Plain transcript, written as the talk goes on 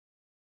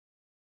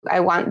I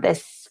want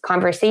this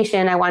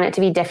conversation. I want it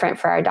to be different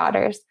for our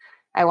daughters.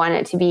 I want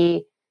it to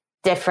be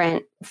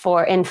different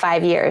in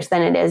 5 years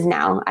than it is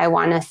now. I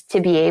want us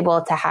to be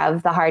able to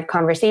have the hard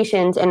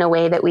conversations in a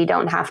way that we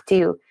don't have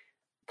to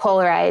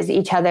polarize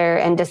each other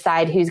and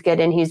decide who's good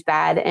and who's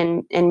bad,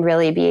 and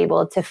really be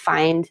able to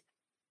find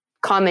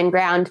common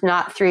ground,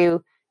 not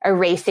through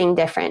erasing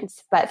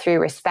difference, but through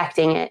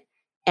respecting it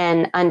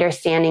and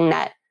understanding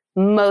that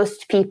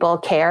most people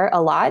care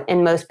a lot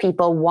and most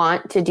people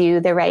want to do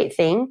the right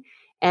thing,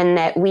 and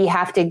that we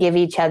have to give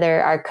each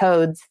other our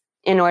codes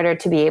in order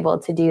to be able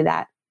to do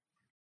that.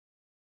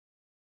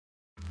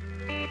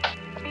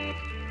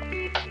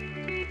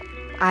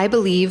 I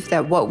believe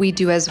that what we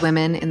do as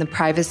women in the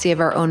privacy of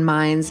our own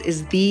minds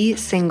is the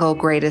single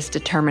greatest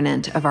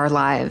determinant of our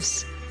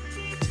lives.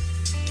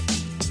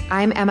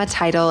 I'm Emma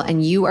Teitel,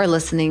 and you are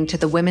listening to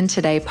the Women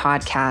Today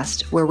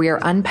podcast, where we are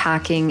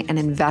unpacking and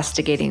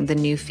investigating the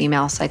new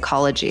female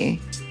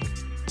psychology.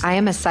 I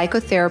am a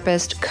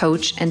psychotherapist,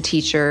 coach, and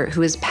teacher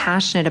who is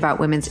passionate about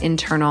women's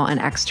internal and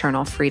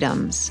external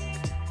freedoms.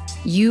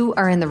 You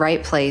are in the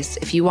right place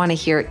if you want to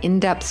hear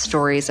in-depth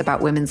stories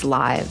about women's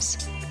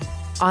lives.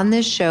 On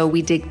this show,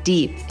 we dig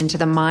deep into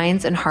the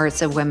minds and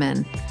hearts of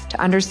women to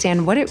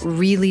understand what it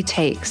really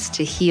takes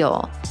to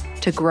heal,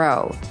 to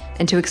grow,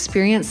 and to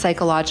experience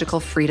psychological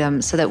freedom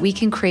so that we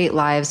can create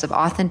lives of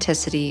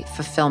authenticity,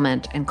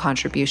 fulfillment, and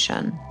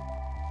contribution.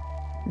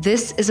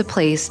 This is a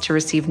place to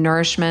receive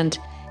nourishment,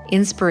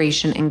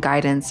 inspiration, and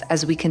guidance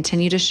as we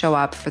continue to show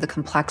up for the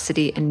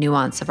complexity and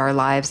nuance of our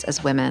lives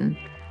as women.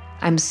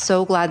 I'm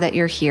so glad that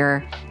you're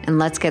here, and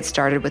let's get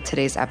started with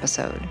today's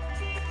episode.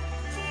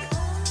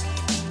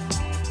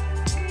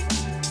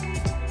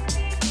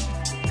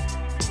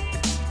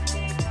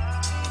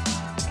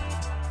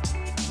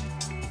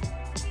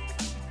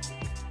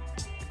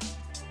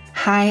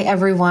 Hi,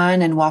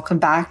 everyone, and welcome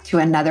back to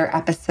another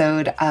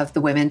episode of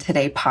the Women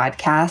Today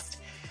podcast.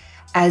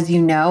 As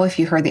you know, if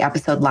you heard the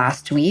episode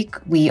last week,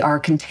 we are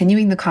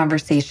continuing the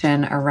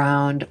conversation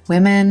around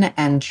women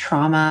and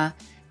trauma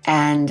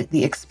and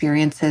the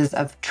experiences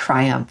of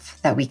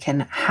triumph that we can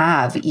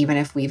have, even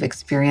if we've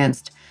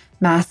experienced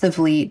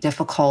massively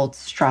difficult,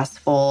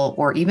 stressful,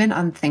 or even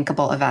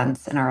unthinkable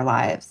events in our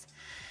lives.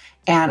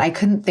 And I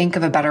couldn't think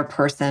of a better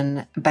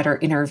person, better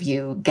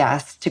interview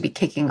guest to be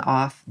kicking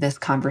off this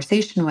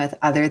conversation with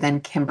other than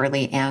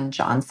Kimberly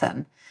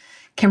Johnson.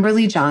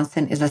 Kimberly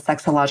Johnson is a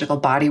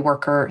sexological body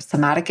worker,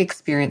 somatic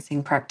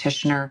experiencing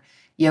practitioner,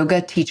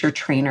 yoga teacher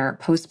trainer,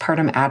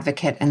 postpartum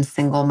advocate, and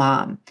single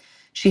mom.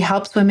 She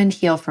helps women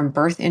heal from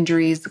birth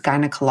injuries,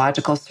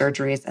 gynecological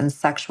surgeries, and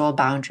sexual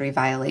boundary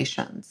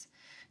violations.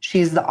 She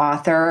is the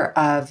author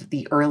of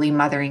the Early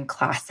Mothering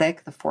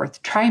Classic, The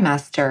Fourth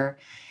Trimester.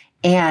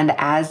 And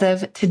as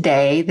of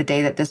today, the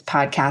day that this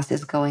podcast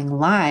is going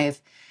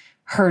live,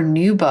 her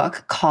new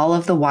book, Call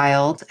of the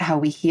Wild, How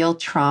We Heal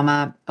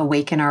Trauma,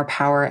 Awaken Our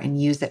Power,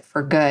 and Use It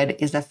for Good,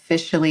 is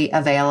officially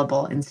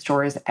available in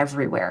stores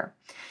everywhere.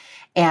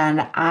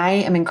 And I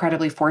am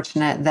incredibly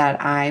fortunate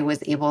that I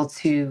was able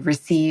to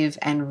receive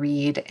and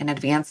read an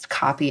advanced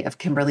copy of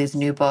Kimberly's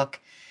new book,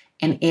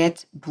 and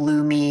it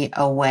blew me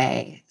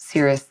away.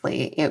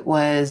 Seriously, it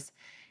was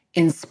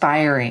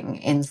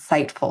inspiring,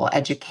 insightful,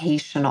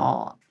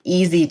 educational,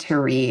 easy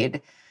to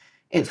read.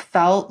 It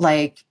felt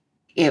like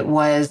it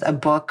was a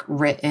book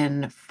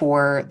written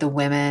for the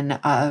women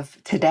of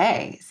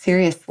today.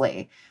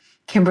 Seriously.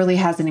 Kimberly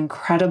has an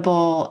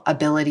incredible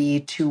ability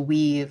to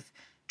weave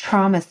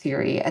trauma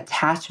theory,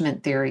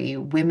 attachment theory,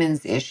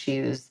 women's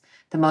issues,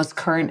 the most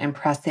current and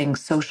pressing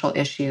social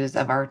issues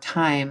of our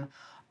time,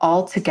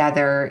 all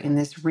together in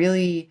this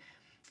really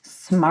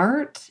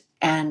smart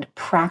and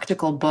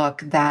practical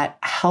book that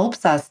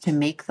helps us to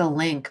make the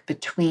link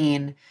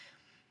between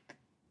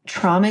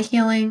trauma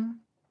healing,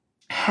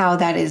 how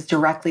that is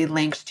directly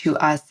linked to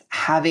us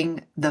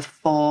having the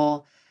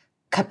full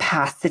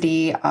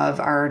capacity of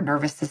our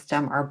nervous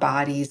system, our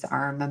bodies,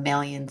 our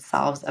mammalian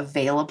selves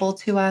available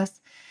to us,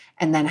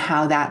 and then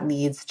how that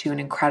leads to an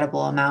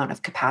incredible amount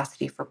of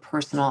capacity for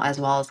personal as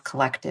well as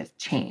collective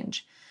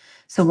change.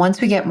 So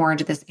once we get more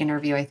into this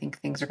interview, I think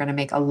things are going to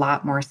make a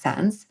lot more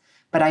sense.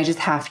 But I just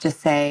have to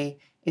say,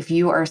 if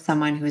you are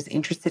someone who is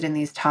interested in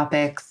these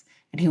topics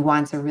and who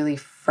wants a really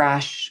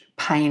fresh,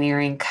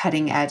 pioneering,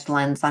 cutting edge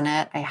lens on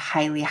it, I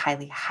highly,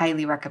 highly,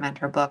 highly recommend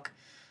her book,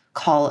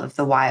 Call of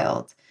the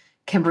Wild.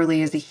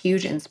 Kimberly is a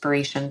huge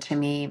inspiration to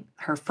me.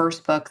 Her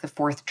first book, The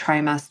Fourth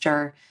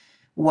Trimester,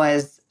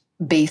 was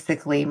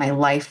basically my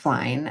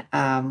lifeline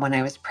when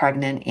I was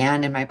pregnant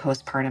and in my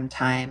postpartum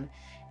time.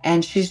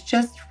 And she's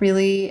just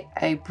really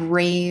a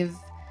brave,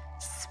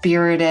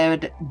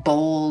 spirited,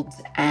 bold,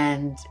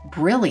 and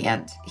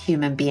brilliant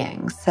human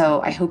being.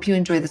 So I hope you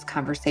enjoy this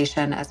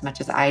conversation as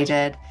much as I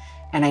did,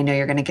 and I know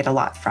you're going to get a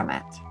lot from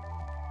it.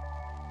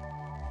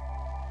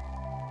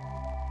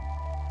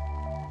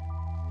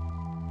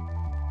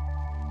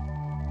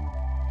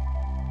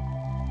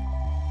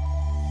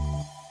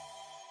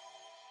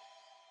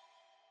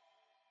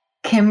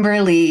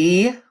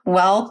 Kimberly,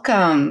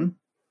 welcome.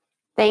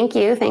 Thank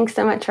you. Thanks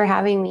so much for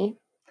having me.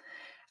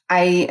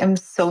 I am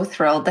so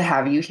thrilled to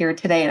have you here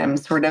today, and I'm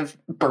sort of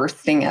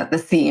bursting at the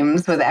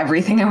seams with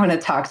everything I want to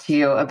talk to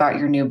you about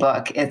your new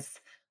book. It's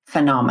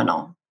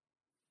phenomenal.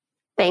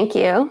 Thank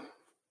you.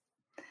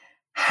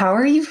 How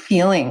are you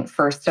feeling,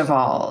 first of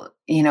all?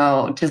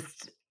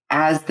 Just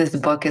as this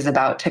book is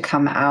about to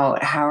come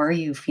out, how are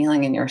you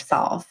feeling in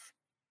yourself?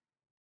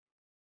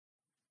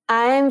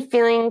 I'm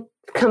feeling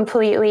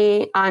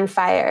completely on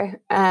fire.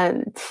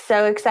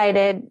 So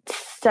excited,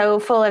 so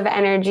full of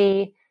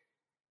energy.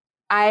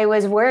 I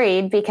was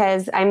worried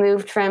because I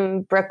moved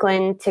from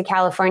Brooklyn to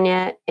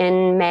California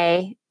in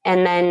May,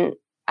 and then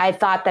I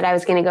thought that I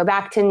was going to go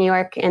back to New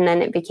York, and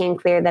then it became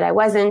clear that I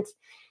wasn't.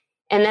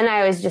 And then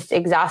I was just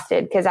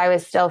exhausted because I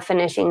was still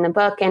finishing the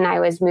book, and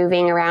I was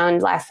moving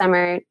around last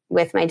summer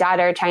with my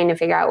daughter, trying to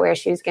figure out where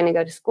she was going to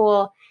go to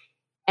school.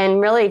 And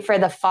really for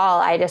the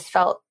fall, I just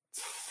felt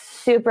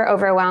super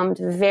overwhelmed,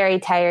 very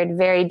tired,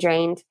 very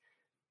drained.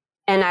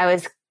 And I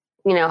was,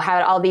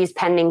 had all these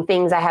pending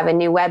things. I have a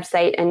new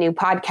website, a new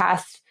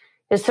podcast,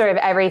 just sort of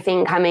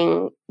everything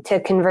coming to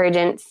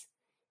convergence.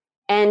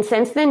 And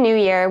since the new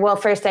year, well,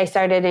 first I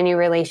started a new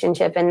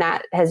relationship, and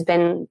that has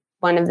been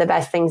one of the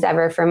best things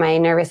ever for my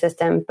nervous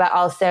system. But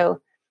also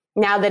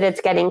now that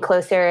it's getting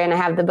closer and I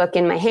have the book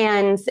in my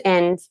hands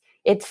and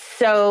it's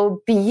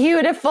so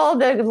beautiful.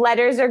 The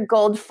letters are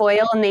gold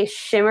foil and they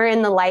shimmer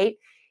in the light.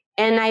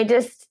 And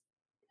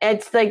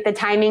it's like the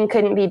timing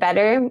couldn't be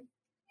better.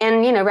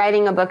 And,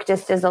 writing a book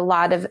just is a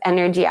lot of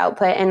energy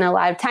output and a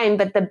lot of time.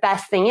 But the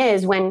best thing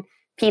is when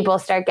people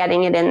start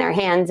getting it in their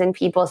hands and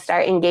people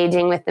start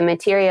engaging with the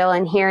material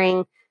and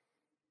hearing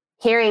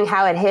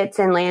how it hits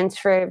and lands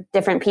for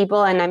different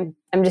people. And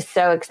I'm just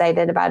so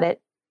excited about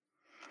it.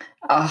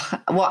 Oh,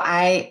 well,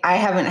 I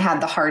haven't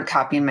had the hard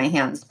copy in my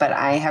hands, but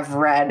I have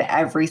read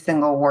every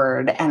single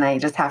word. And I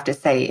just have to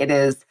say, it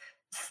is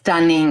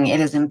stunning. It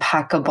is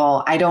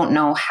impeccable. I don't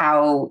know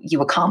how you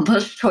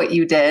accomplished what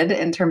you did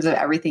in terms of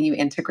everything you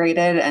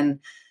integrated. And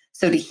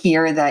so to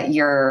hear that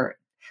you're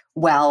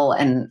well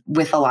and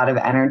with a lot of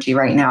energy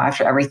right now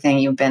after everything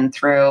you've been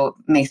through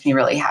makes me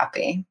really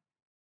happy.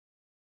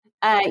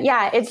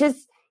 Yeah, it's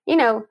just,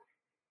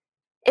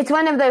 it's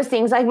one of those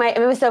things like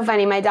it was so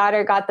funny. My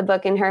daughter got the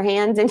book in her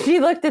hands and she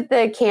looked at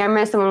the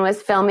camera. Someone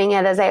was filming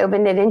it as I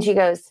opened it and she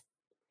goes,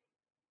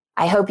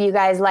 I hope you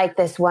guys like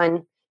this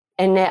one.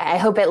 And I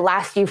hope it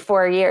lasts you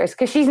 4 years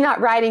because she's not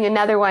writing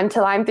another one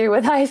till I'm through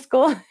with high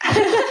school.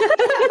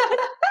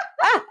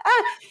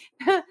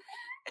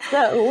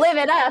 So live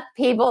it up,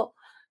 people.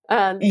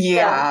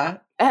 Yeah.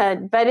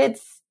 But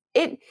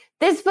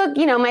this book,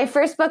 my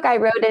first book I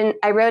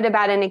wrote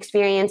about an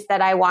experience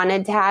that I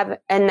wanted to have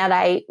and that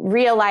I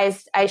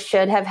realized I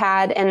should have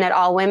had and that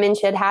all women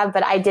should have,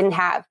 but I didn't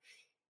have.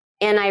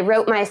 And I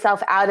wrote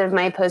myself out of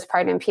my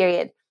postpartum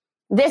period.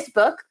 This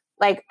book,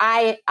 like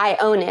I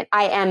own it.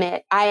 I am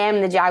it. I am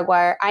the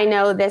Jaguar. I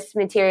know this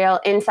material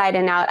inside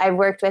and out. I've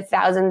worked with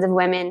thousands of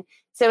women.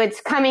 So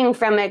it's coming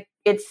from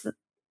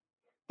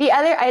the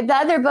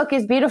other book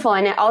is beautiful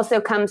and it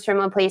also comes from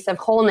a place of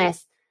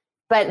wholeness.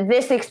 But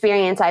this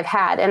experience I've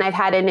had, and I've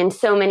had it in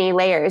so many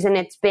layers, and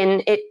it's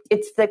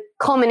the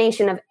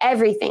culmination of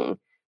everything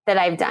that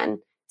I've done.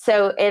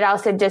 So it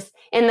also just,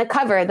 in the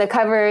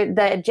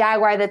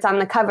Jaguar that's on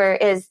the cover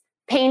is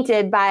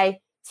painted by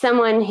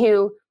someone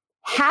who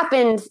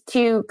happened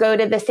to go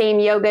to the same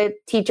yoga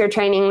teacher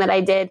training that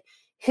I did,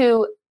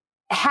 who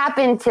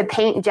happened to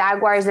paint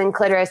jaguars and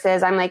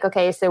clitorises. I'm like,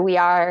 okay, so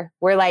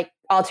we're like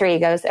alter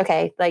egos.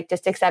 Okay, like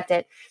just accept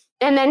it.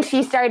 And then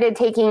she started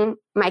taking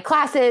my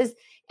classes.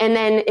 And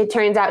then it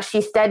turns out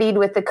she studied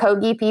with the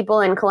Kogi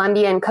people in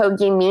Colombia, and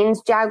Kogi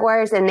means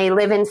jaguars, and they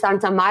live in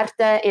Santa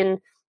Marta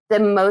in the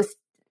most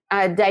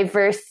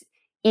diverse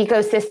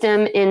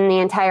ecosystem in the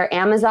entire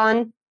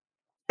Amazon.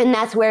 And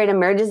that's where it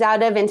emerges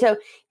out of. And so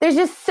there's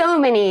just so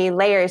many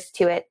layers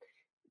to it.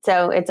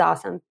 So it's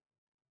awesome.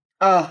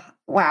 Oh,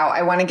 wow.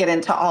 I want to get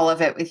into all of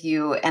it with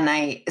you.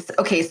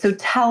 Okay, so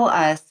tell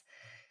us,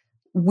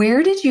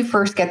 where did you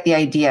first get the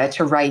idea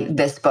to write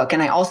this book?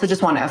 And I also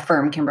just want to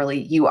affirm,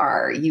 Kimberly,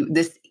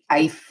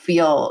 I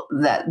feel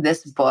that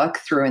this book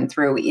through and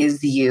through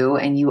is you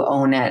and you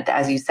own it.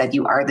 As you said,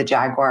 you are the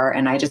Jaguar,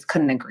 and I just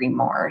couldn't agree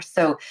more.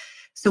 So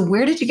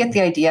where did you get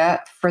the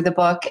idea for the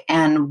book,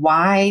 and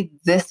why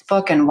this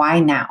book and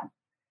why now?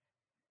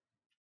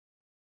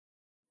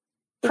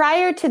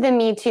 Prior to the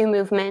Me Too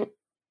movement,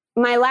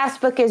 my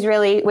last book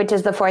which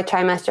is the fourth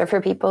trimester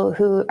for people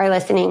who are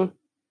listening.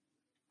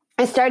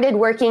 I started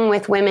working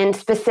with women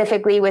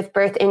specifically with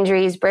birth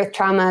injuries, birth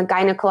trauma,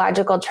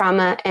 gynecological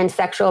trauma, and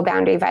sexual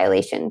boundary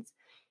violations.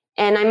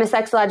 And I'm a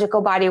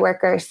sexological body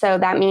worker, so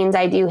that means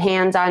I do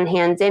hands-on,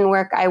 hands-in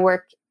work. I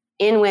work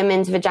in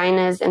women's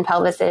vaginas and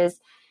pelvises.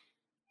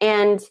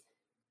 And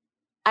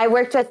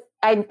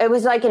it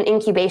was like an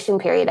incubation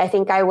period. I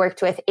think I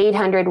worked with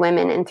 800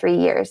 women in 3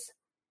 years.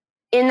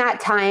 In that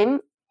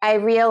time, I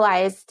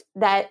realized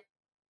that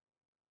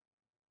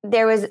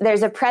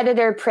there's a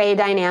predator-prey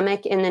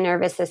dynamic in the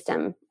nervous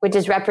system, which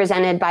is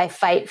represented by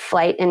fight,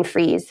 flight, and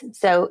freeze.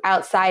 So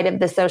outside of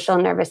the social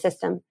nervous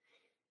system.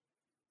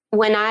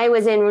 when I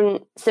was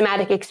in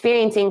somatic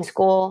experiencing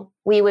school,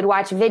 we would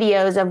watch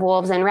videos of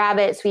wolves and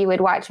rabbits. We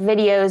would watch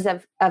videos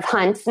of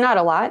hunts, not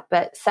a lot,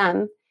 but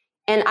some.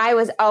 And I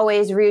was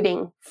always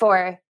rooting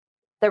for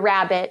the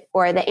rabbit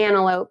or the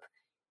antelope.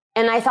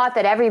 And I thought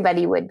that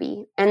everybody would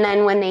be. And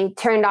then when they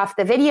turned off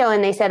the video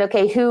and they said,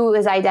 okay, who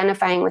is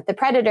identifying with the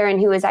predator and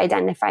who is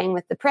identifying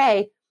with the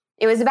prey?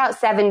 It was about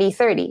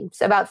 70-30.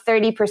 So about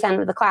 30%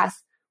 of the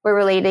class were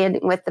related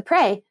with the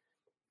prey.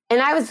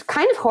 And I was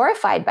kind of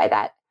horrified by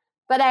that.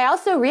 But I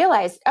also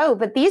realized,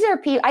 but these are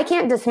people, I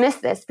can't dismiss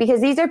this because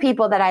these are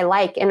people that I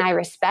like and I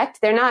respect.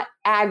 They're not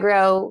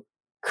aggro,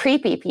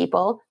 creepy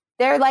people.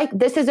 They're like,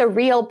 this is a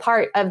real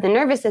part of the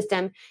nervous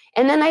system.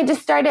 And then I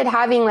just started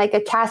having like a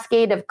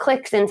cascade of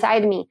clicks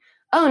inside me.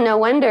 Oh, no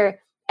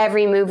wonder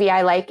every movie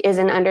I like is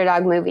an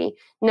underdog movie.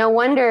 No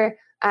wonder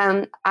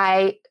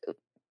I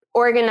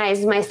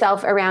organize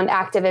myself around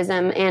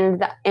activism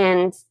and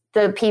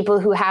the people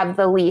who have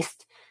the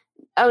least.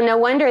 Oh, no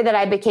wonder that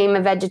I became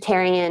a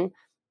vegetarian.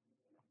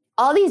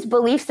 All these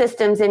belief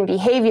systems and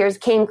behaviors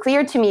came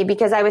clear to me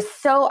because I was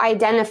so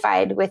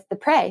identified with the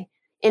prey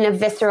in a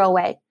visceral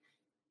way.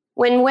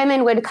 When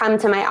women would come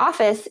to my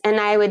office and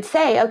I would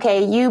say,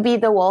 okay, you be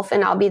the wolf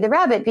and I'll be the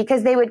rabbit,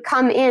 because they would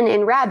come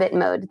in rabbit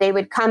mode. They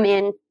would come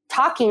in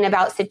talking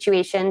about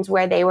situations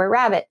where they were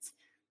rabbits.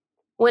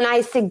 When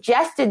I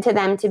suggested to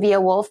them to be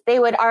a wolf, they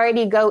would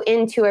already go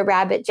into a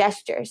rabbit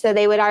gesture. So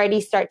they would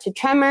already start to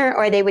tremor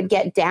or they would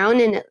get down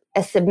in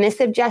a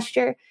submissive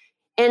gesture.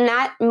 In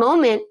that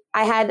moment,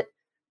 I had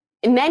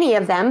many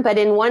of them, but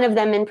in one of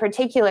them in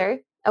particular,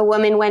 a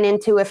woman went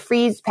into a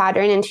freeze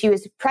pattern and she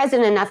was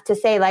present enough to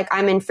say, like,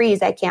 I'm in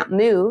freeze, I can't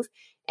move.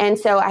 And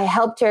so I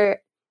helped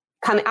her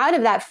come out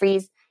of that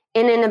freeze.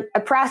 And in a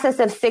process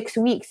of 6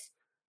 weeks,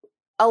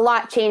 a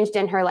lot changed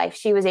in her life.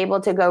 She was able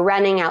to go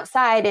running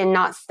outside and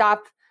not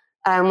stop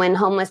when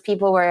homeless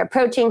people were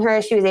approaching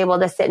her. She was able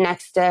to sit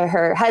next to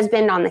her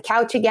husband on the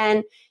couch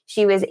again.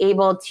 She was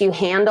able to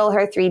handle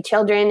her 3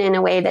 children in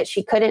a way that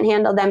she couldn't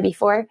handle them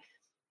before.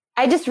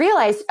 I just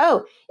realized,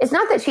 it's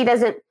not that she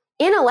doesn't,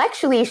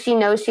 intellectually, she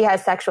knows she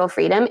has sexual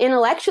freedom.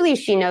 Intellectually,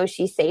 she knows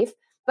she's safe,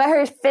 but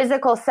her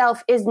physical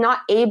self is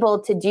not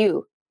able to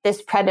do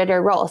this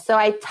predator role. So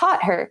I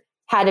taught her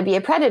how to be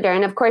a predator.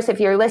 And of course, if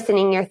you're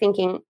listening, you're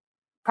thinking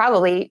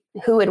probably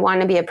who would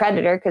want to be a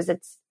predator, because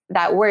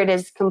that word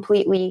is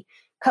completely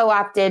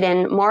co-opted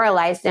and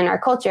moralized in our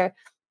culture.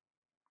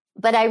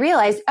 But I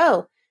realized,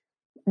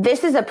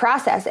 this is a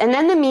process. And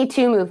then the Me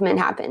Too movement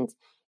happened.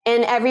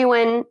 And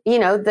everyone,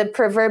 the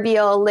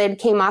proverbial lid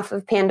came off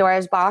of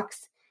Pandora's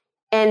box.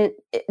 And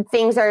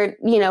things are,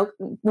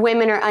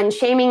 women are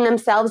unshaming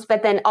themselves,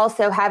 but then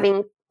also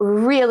having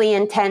really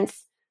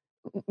intense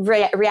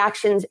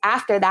reactions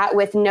after that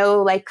with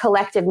no like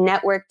collective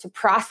network to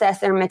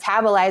process or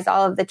metabolize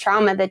all of the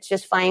trauma that's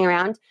just flying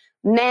around.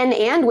 Men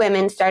and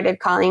women started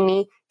calling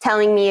me,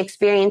 telling me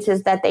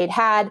experiences that they'd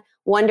had,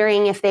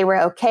 wondering if they were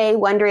okay,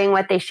 wondering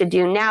what they should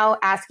do now,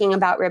 asking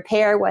about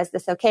repair. Was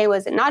this okay?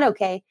 Was it not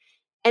okay?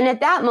 And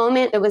at that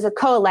moment, it was a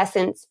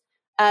coalescence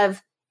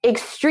of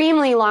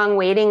extremely long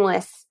waiting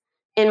lists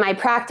in my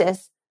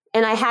practice.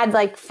 And I had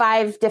like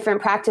 5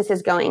 different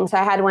practices going. So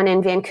I had one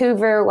in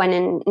Vancouver, one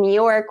in New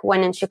York,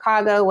 one in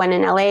Chicago, one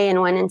in LA, and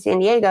one in San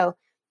Diego.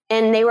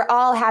 And they were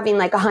all having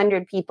like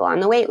 100 people on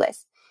the wait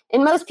list.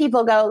 And most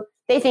people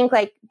they think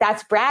like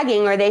that's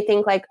bragging, or they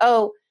think like,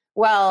 oh,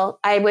 well,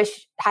 I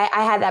wish I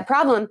had that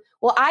problem.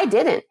 Well, I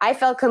didn't. I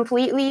felt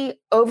completely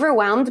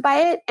overwhelmed by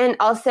it and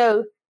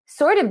also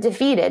sort of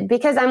defeated,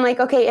 because I'm like,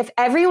 okay, if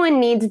everyone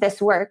needs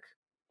this work,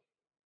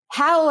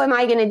 how am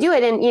I going to do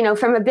it? And,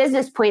 from a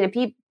business point of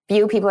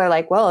view, people are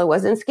like, well, it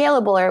wasn't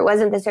scalable, or it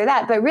wasn't this or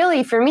that. But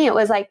really for me, it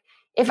was like,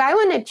 if I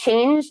want to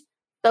change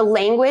the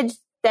language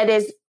that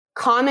is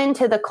common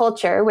to the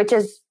culture, which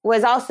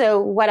was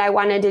also what I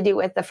wanted to do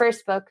with the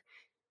first book,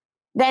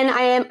 then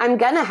I'm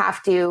going to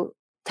have to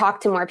talk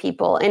to more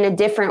people in a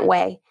different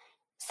way.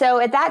 So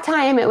at that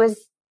time, it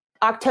was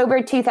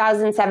October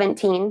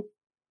 2017.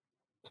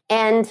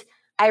 And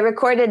I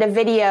recorded a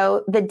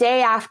video the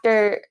day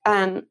after,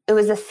 it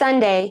was a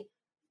Sunday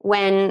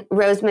when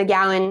Rose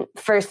McGowan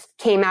first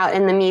came out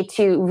and the Me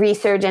Too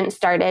resurgence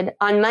started.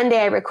 On Monday,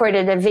 I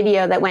recorded a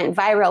video that went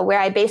viral where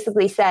I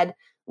basically said,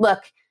 look,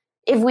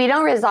 if we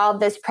don't resolve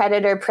this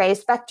predator-prey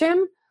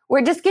spectrum,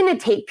 we're just going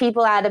to take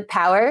people out of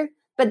power,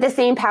 but the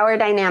same power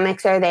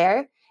dynamics are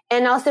there.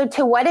 And also,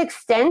 to what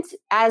extent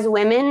as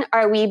women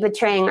are we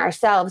betraying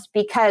ourselves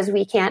because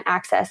we can't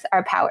access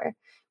our power?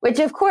 Which,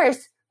 of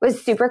course,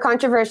 was super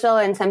controversial.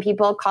 And some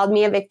people called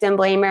me a victim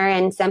blamer.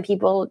 And some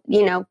people,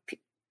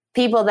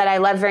 people that I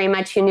love very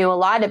much who knew a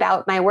lot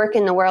about my work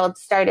in the world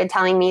started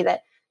telling me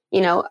that,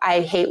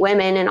 I hate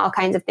women and all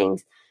kinds of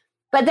things.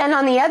 But then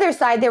on the other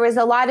side, there was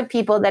a lot of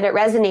people that it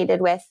resonated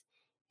with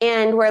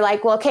and were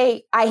like, well,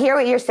 okay, I hear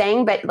what you're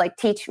saying, but like,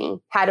 teach me.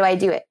 How do I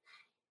do it?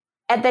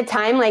 At the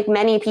time, like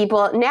many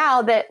people,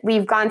 now that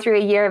we've gone through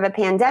a year of a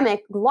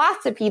pandemic,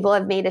 lots of people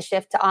have made a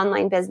shift to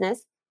online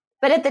business.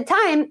 But at the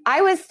time,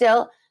 I was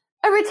still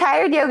a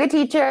retired yoga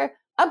teacher,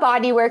 a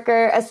body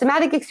worker, a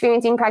somatic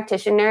experiencing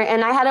practitioner,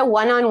 and I had a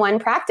one-on-one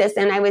practice,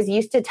 and I was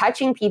used to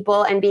touching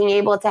people and being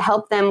able to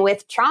help them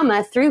with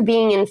trauma through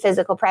being in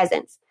physical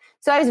presence.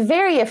 So I was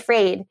very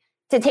afraid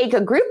to take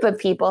a group of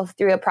people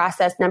through a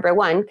process, number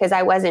one, because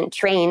I wasn't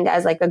trained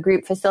as like a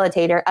group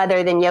facilitator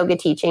other than yoga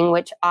teaching,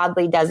 which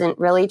oddly doesn't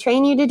really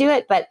train you to do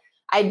it. But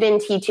I'd been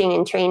teaching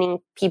and training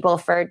people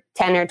for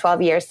 10 or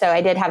 12 years. So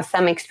I did have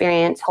some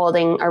experience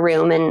holding a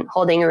room in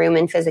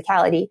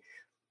physicality.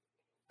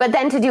 But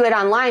then to do it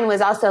online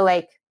was also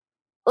like,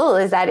 oh,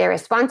 is that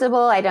irresponsible?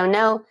 I don't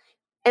know.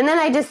 And then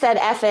I just said,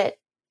 F it,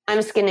 I'm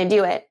just going to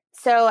do it.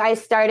 So I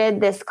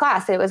started this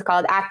class. It was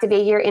called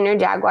Activate Your Inner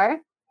Jaguar,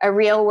 a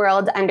real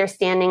world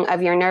understanding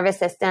of your nervous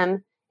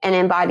system and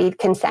embodied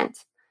consent.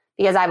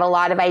 Because I have a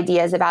lot of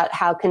ideas about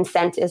how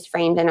consent is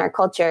framed in our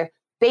culture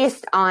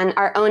based on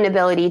our own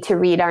ability to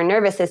read our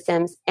nervous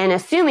systems and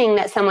assuming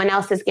that someone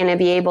else is going to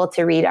be able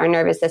to read our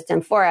nervous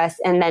system for us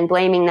and then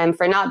blaming them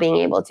for not being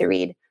able to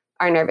read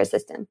our nervous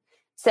system.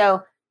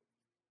 So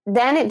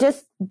then it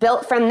just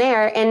built from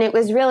there. And it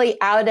was really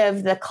out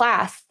of the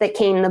class that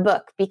came the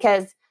book,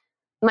 because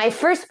my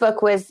first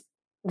book was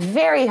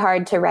very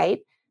hard to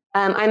write.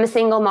 I'm a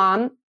single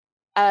mom,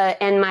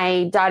 and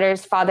my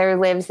daughter's father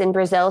lives in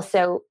Brazil.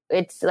 So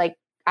it's like,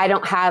 I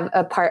don't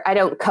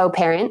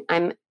co-parent.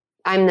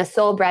 I'm the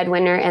sole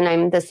breadwinner and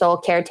I'm the sole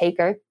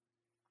caretaker.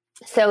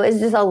 So it's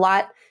just a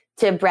lot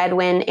to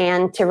breadwin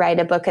and to write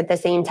a book at the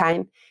same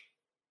time.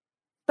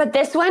 But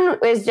this one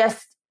was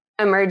just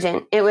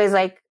emergent. It was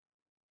like,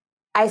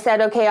 I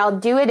said, okay, I'll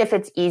do it if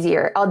it's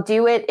easier. I'll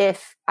do it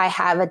if I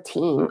have a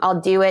team. I'll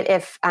do it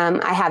if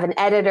I have an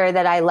editor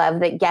that I love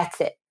that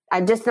gets it.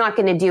 I'm just not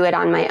going to do it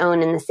on my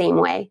own in the same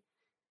way.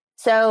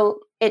 So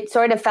it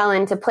sort of fell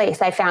into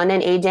place. I found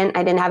an agent.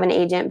 I didn't have an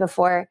agent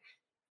before.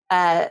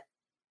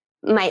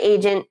 My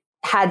agent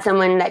had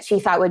someone that she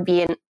thought would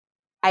be an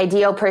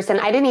ideal person.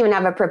 I didn't even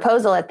have a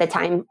proposal at the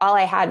time. All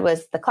I had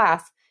was the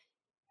class.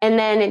 And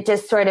then it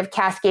just sort of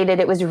cascaded.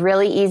 It was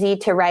really easy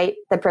to write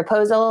the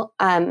proposal.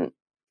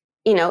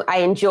 I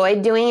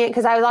enjoyed doing it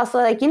because I was also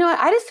like,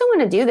 I just don't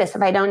want to do this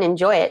if I don't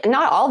enjoy it. And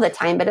not all the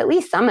time, but at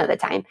least some of the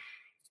time.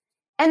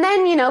 And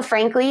then,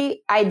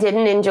 frankly, I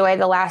didn't enjoy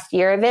the last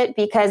year of it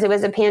because it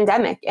was a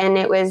pandemic and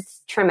it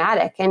was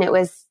traumatic and it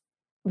was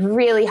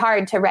really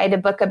hard to write a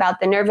book about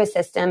the nervous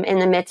system in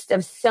the midst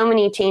of so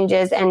many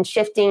changes and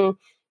shifting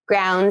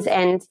grounds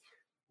and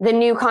the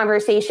new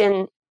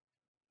conversation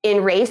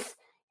in race.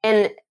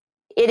 And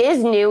it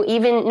is new,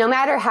 even no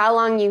matter how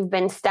long you've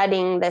been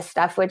studying this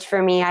stuff, which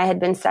for me, I had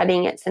been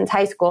studying it since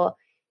high school.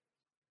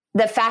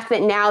 The fact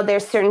that now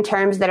there's certain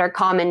terms that are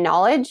common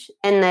knowledge.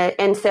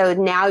 And so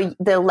now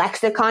the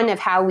lexicon of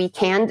how we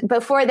can,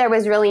 before there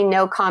was really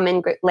no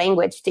common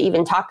language to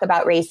even talk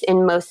about race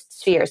in most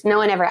spheres. No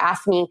one ever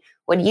asked me,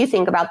 what do you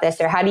think about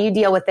this? Or how do you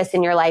deal with this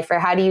in your life? Or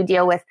how do you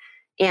deal with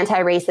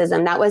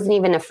anti-racism? That wasn't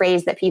even a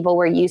phrase that people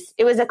were used.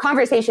 It was a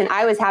conversation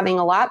I was having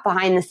a lot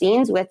behind the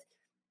scenes with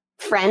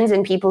friends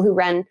and people who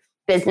run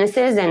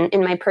businesses and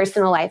in my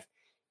personal life.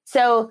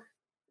 So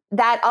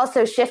that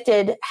also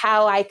shifted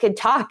how I could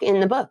talk in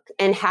the book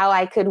and how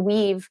I could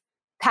weave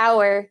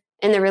power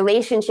and the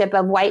relationship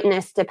of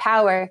whiteness to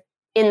power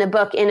in the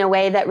book in a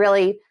way that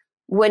really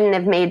wouldn't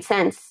have made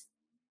sense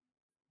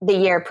the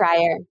year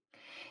prior.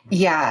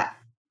 Yeah.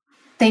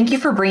 Thank you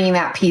for bringing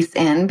that piece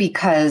in,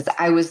 because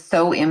I was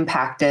so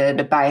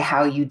impacted by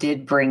how you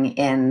did bring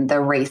in the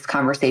race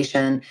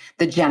conversation,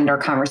 the gender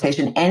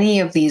conversation, any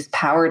of these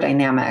power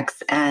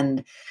dynamics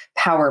and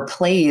power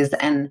plays.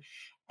 And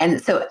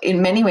so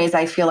in many ways,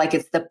 I feel like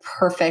it's the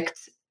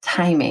perfect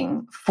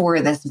timing for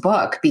this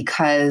book,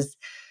 because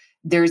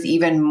there's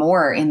even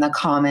more in the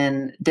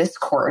common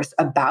discourse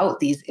about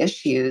these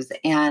issues.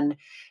 And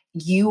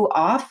you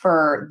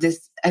offer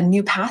a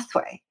new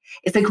pathway.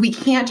 It's like we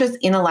can't just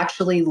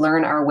intellectually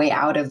learn our way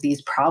out of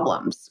these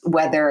problems,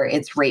 whether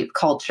it's rape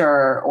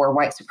culture or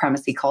white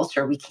supremacy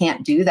culture. We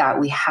can't do that.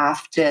 We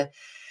have to,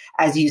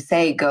 as you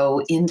say,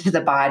 go into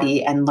the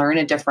body and learn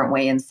a different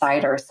way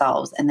inside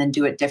ourselves and then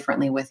do it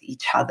differently with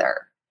each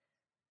other.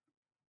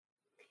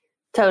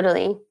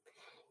 Totally.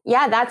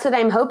 Yeah, that's what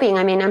I'm hoping.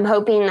 I mean, I'm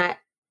hoping that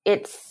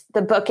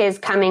the book is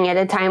coming at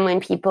a time when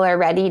people are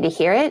ready to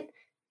hear it.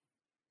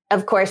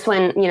 Of course,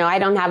 when, I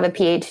don't have a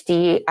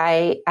PhD,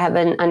 I have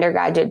an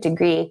undergraduate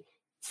degree.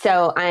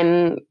 So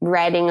I'm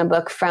writing a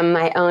book from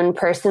my own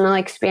personal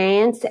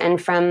experience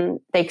and from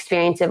the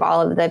experience of all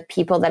of the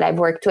people that I've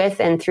worked with,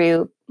 and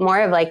through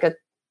more of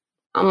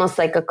almost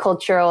like a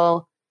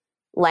cultural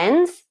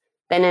lens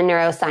than a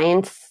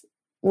neuroscience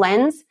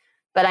lens.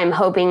 But I'm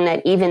hoping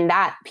that even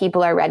that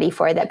people are ready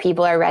for, that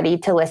people are ready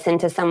to listen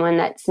to someone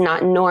that's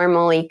not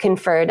normally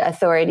conferred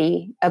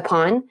authority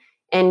upon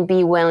and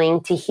be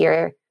willing to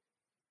hear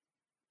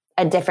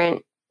a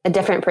different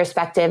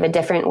perspective, a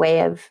different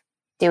way of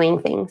doing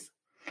things.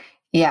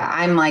 Yeah,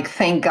 I'm like,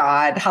 thank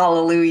God,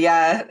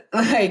 hallelujah.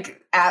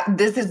 Like,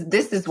 these are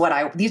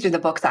the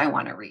books I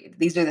want to read.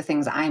 These are the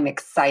things I'm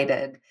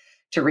excited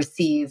to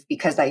receive,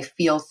 because I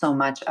feel so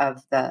much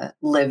of the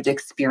lived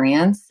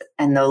experience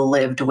and the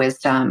lived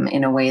wisdom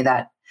in a way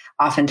that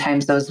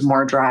oftentimes those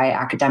more dry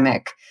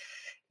academic,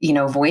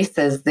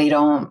 voices, they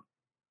don't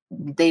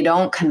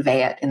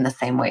convey it in the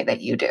same way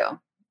that you do.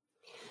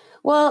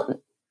 Well,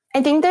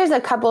 I think there's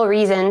a couple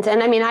reasons.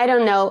 And I mean, I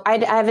don't know. I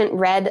haven't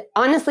read,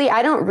 honestly,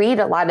 I don't read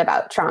a lot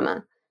about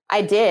trauma.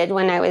 I did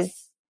when I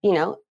was,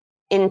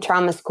 in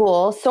trauma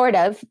school, sort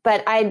of,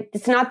 but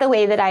it's not the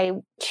way that I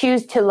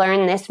choose to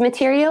learn this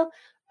material.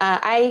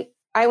 I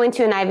went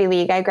to an Ivy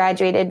League. I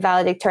graduated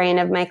valedictorian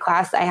of my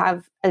class. I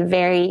have a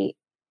very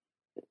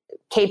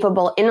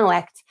capable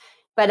intellect,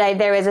 but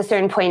there was a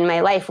certain point in my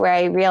life where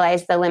I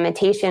realized the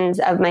limitations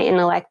of my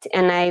intellect,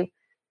 and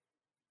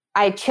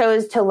I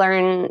chose to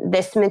learn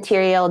this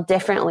material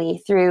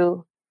differently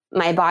through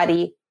my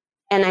body.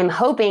 And I'm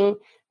hoping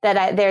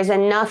that there's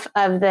enough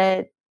of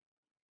the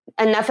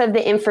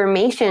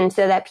information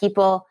so that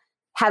people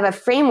have a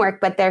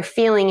framework, but they're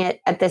feeling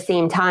it at the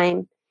same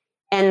time.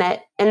 And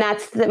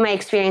that's my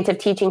experience of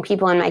teaching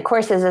people in my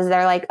courses, is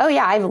they're like, oh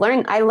yeah, I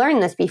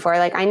learned this before.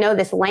 Like, I know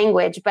this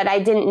language, but I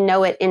didn't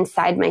know it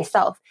inside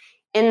myself.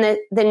 And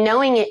the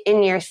knowing it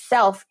in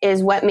yourself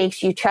is what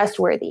makes you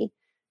trustworthy.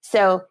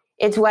 So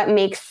it's what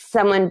makes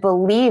someone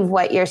believe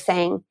what you're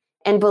saying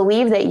and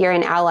believe that you're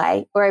an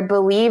ally, or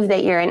believe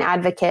that you're an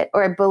advocate,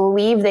 or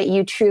believe that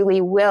you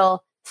truly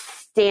will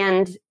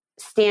stand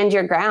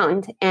your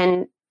ground,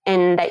 and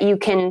that you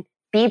can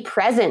be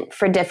present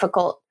for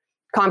difficult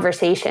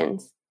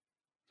conversations.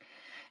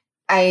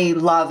 I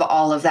love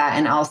all of that.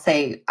 And I'll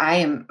say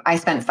I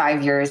spent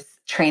 5 years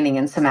training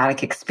in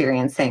somatic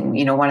experiencing,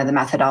 one of the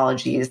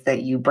methodologies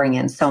that you bring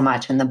in so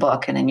much in the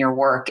book and in your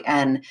work.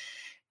 And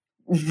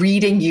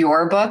reading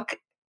your book,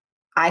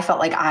 I felt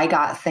like I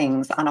got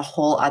things on a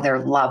whole other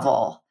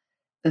level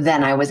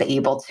than I was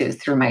able to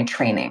through my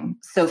training.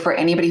 So for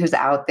anybody who's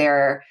out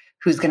there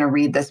who's going to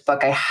read this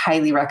book, I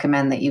highly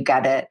recommend that you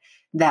get it.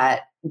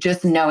 That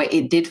just know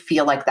it did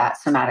feel like that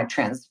somatic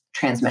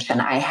transmission.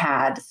 I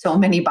had so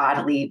many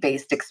bodily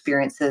based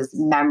experiences,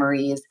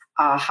 memories,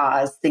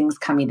 ahas, things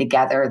coming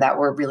together that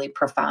were really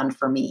profound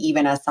for me,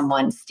 even as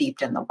someone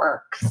steeped in the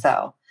work.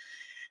 So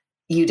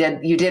you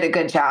did a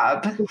good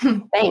job.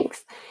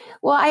 Thanks.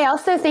 Well, I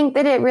also think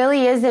that it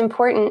really is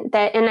important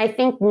that, and I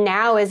think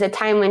now is a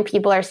time when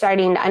people are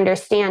starting to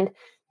understand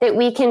that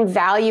we can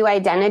value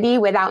identity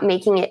without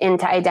making it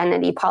into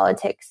identity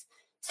politics.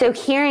 So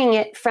hearing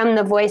it from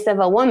the voice of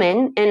a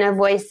woman, and a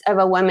voice of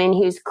a woman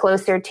who's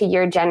closer to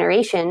your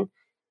generation,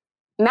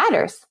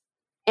 matters.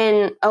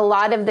 And a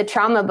lot of the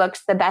trauma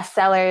books, the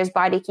bestsellers,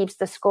 Body Keeps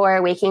the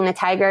Score, Waking the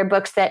Tiger,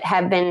 books that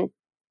have been,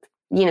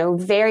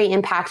 very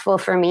impactful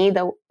for me,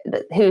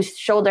 whose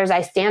shoulders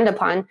I stand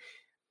upon,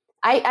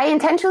 I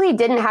intentionally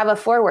didn't have a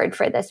foreword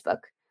for this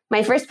book.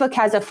 My first book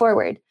has a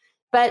foreword.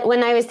 But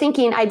when I was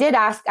thinking, I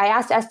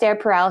asked Esther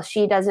Perel.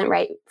 She doesn't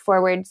write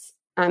forewords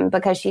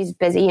because she's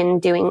busy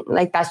and doing,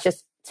 that's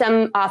just,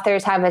 some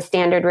authors have a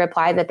standard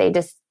reply that they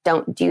just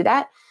don't do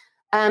that.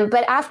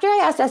 But after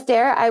I asked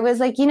Esther, I was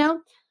like,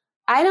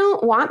 I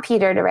don't want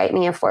Peter to write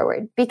me a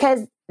foreword,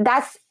 because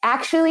that's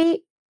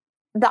actually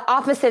the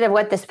opposite of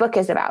what this book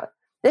is about.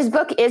 This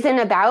book isn't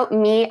about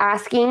me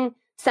asking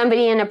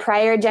somebody in a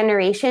prior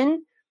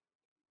generation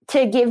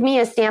to give me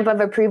a stamp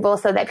of approval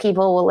so that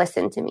people will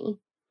listen to me.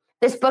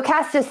 This book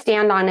has to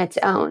stand on its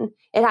own.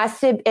 You have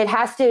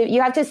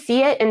to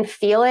see it and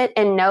feel it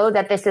and know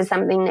that this is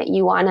something that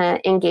you want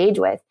to engage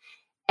with.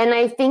 And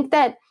I think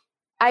that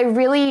I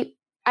really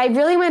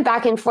went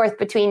back and forth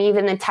between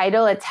even the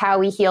title, It's How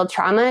We Heal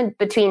Trauma,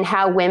 between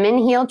how women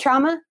heal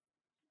trauma,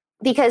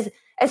 because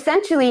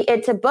essentially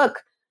it's a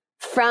book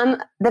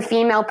from the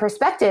female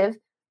perspective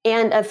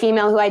and a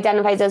female who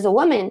identifies as a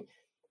woman.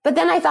 But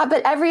then I thought,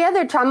 but every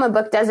other trauma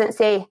book doesn't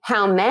say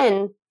how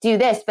men do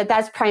this, but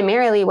that's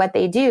primarily what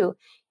they do.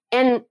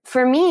 And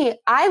for me,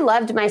 I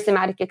loved my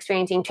somatic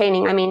experiencing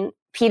training. I mean,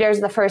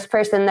 Peter's the first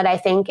person that I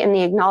think in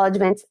the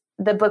acknowledgments,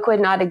 the book would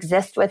not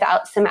exist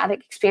without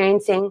somatic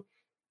experiencing.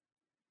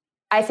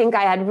 I think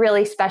I had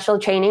really special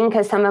training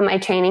because some of my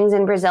trainings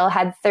in Brazil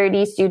had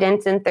 30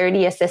 students and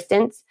 30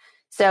 assistants.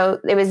 So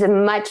it was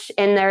and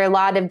there are a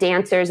lot of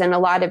dancers and a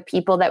lot of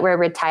people that were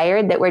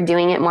retired that were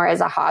doing it more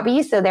as a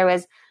hobby. So there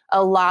was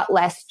a lot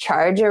less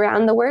charge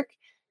around the work,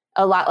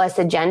 a lot less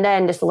agenda,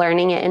 and just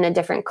learning it in a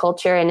different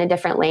culture and a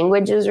different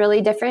language was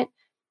really different.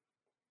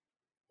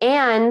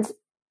 And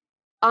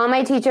all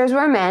my teachers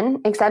were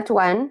men, except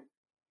one.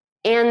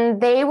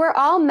 And they were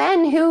all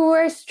men who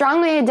were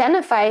strongly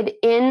identified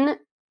in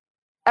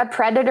a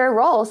predator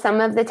role some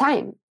of the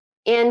time.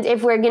 And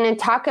if we're going to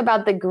talk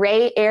about the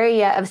gray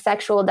area of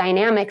sexual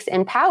dynamics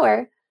and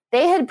power,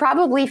 they had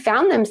probably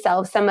found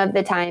themselves some of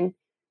the time.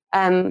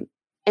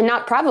 And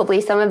not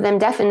probably, some of them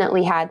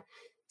definitely had.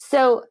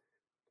 So,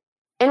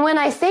 and when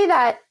I say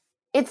that,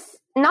 it's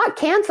not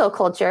cancel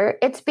culture.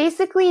 It's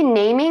basically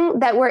naming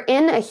that we're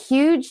in a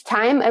huge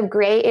time of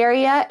gray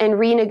area and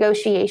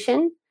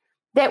renegotiation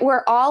that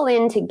we're all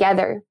in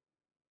together.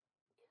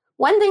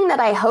 One thing that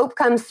I hope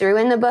comes through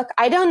in the book,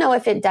 I don't know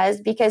if it does,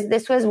 because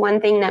this was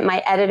one thing that my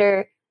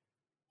editor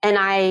and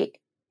I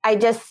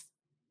just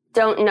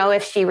don't know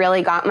if she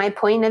really got my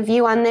point of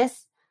view on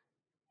this.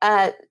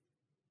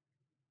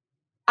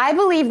 I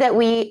believe that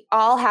we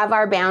all have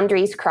our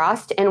boundaries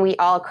crossed and we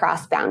all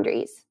cross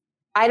boundaries.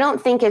 I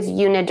don't think it's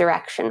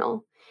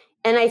unidirectional.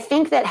 And I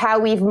think that how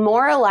we've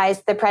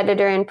moralized the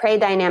predator and prey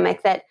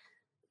dynamic, that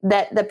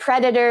the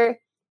predator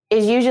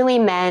is usually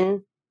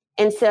men,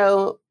 and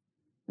so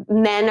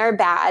men are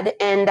bad,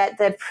 and that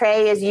the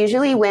prey is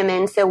usually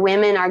women, so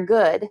women are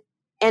good,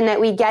 and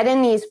that we get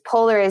in these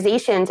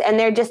polarizations and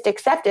they're just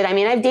accepted. I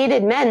mean, I've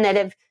dated men that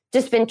have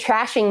just been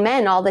trashing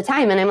men all the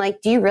time. And I'm like,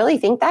 do you really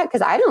think that?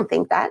 Because I don't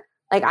think that.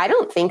 Like, I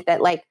don't think that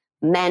like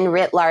men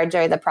writ large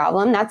are the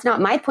problem. That's not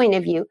my point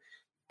of view.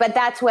 But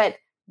that's what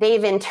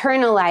they've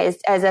internalized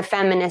as a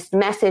feminist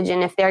message.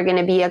 And if they're going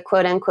to be a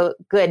quote unquote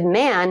good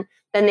man,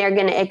 then they're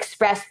going to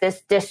express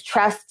this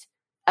distrust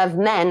of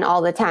men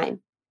all the time.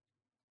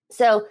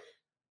 So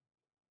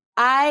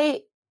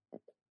I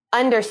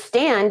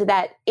understand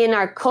that in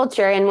our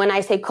culture, and when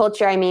I say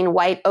culture, I mean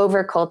white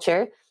over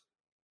culture,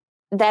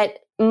 that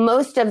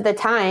most of the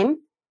time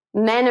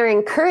men are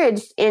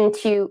encouraged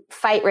into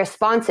fight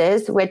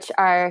responses, which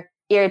are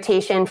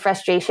irritation,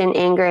 frustration,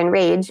 anger, and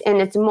rage. And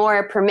it's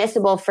more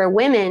permissible for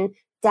women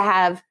to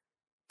have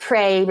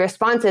prey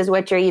responses,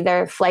 which are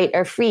either flight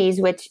or freeze,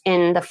 which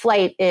in the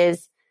flight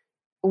is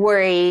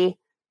worry,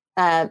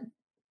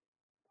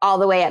 all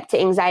the way up to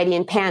anxiety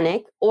and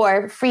panic,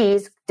 or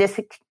freeze,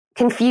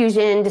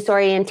 confusion,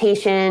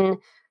 disorientation,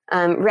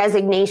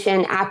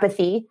 resignation,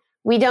 apathy.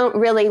 We don't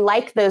really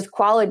like those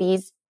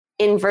qualities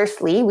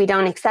inversely. We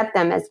don't accept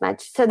them as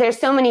much. So there's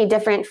so many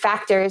different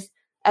factors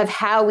of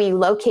how we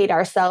locate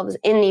ourselves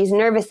in these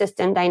nervous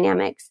system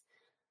dynamics.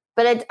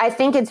 But I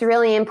think it's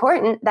really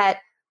important that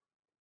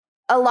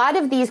a lot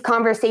of these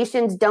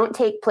conversations don't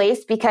take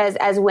place because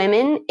as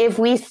women, if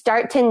we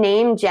start to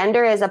name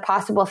gender as a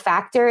possible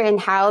factor in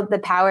how the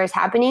power is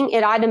happening,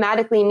 it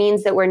automatically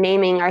means that we're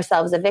naming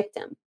ourselves a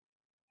victim.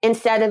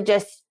 Instead of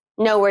just,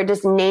 no, we're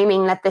just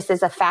naming that this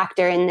is a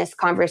factor in this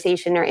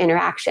conversation or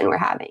interaction we're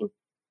having.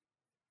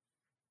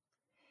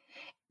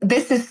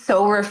 This is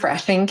so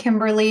refreshing,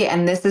 Kimberly.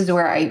 And this is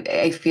where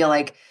I feel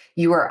like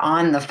you are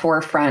on the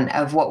forefront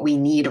of what we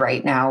need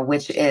right now,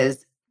 which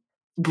is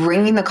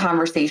bringing the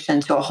conversation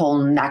to a whole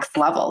next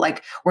level.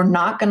 Like, we're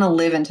not going to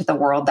live into the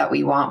world that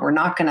we want. We're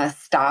not going to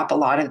stop a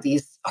lot of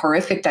these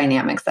horrific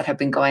dynamics that have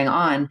been going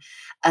on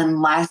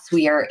unless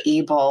we are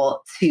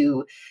able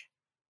to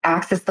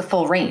access the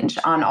full range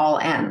on all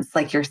ends.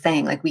 Like you're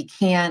saying, like we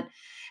can't.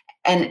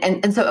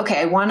 And so,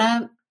 okay, I want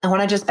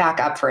to just back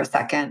up for a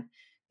second,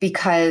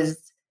 because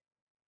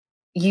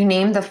you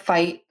named the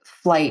fight,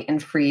 flight,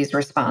 and freeze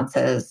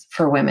responses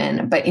for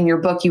women, but in your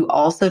book, you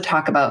also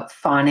talk about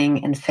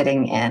fawning and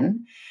fitting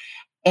in.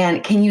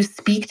 And can you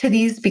speak to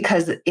these?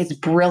 Because it's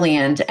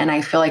brilliant. And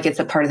I feel like it's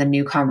a part of the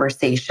new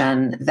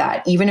conversation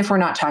that even if we're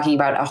not talking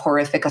about a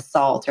horrific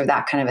assault or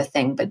that kind of a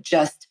thing, but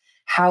just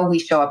how we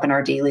show up in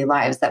our daily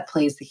lives, that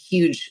plays a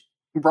huge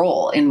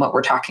role in what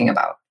we're talking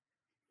about.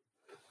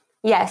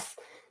 Yes.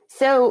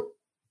 So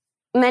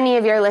many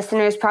of your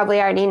listeners probably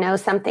already know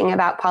something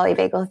about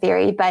polyvagal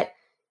theory, but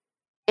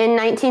in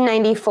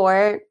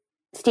 1994,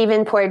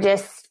 Stephen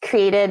Porges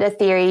created a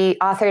theory,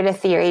 authored a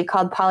theory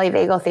called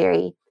polyvagal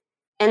theory.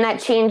 And that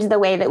changed the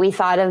way that we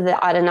thought of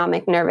the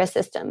autonomic nervous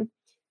system.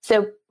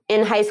 So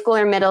in high school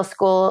or middle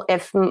school,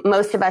 if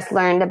most of us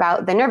learned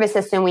about the nervous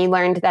system, we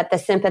learned that the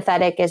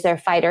sympathetic is their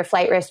fight or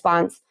flight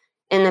response,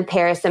 and the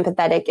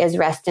parasympathetic is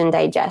rest and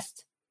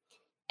digest.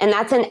 And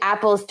that's an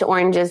apples to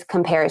oranges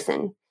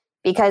comparison,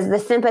 because the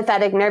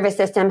sympathetic nervous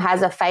system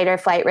has a fight or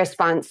flight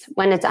response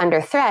when it's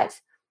under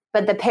threat,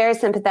 but the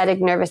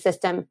parasympathetic nervous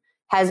system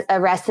has a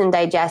rest and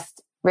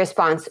digest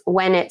response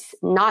when it's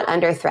not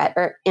under threat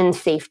or in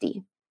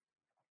safety.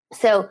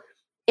 So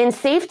in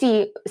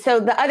safety, so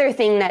the other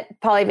thing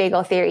that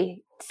polyvagal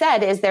theory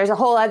said is there's a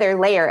whole other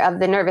layer of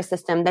the nervous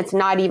system that's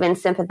not even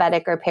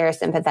sympathetic or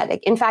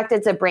parasympathetic. In fact,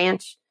 it's a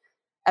branch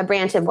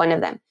of one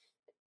of them,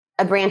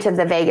 a branch of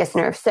the vagus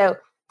nerve. So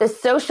the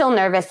social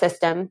nervous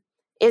system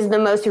is the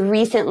most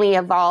recently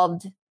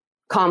evolved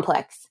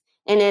complex,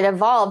 and it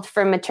evolved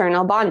from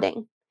maternal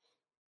bonding,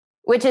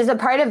 which is a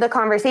part of the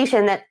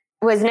conversation that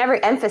was never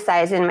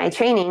emphasized in my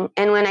training.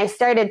 And when I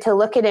started to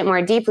look at it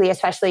more deeply,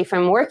 especially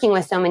from working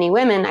with so many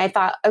women, I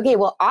thought, okay,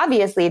 well,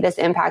 obviously this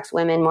impacts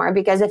women more,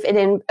 because if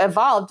it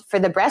evolved for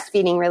the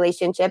breastfeeding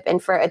relationship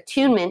and for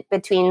attunement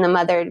between the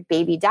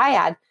mother-baby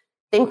dyad,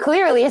 then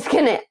clearly it's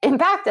going to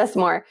impact us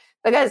more,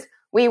 because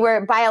we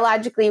were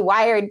biologically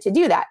wired to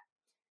do that.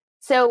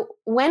 So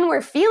when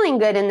we're feeling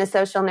good in the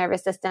social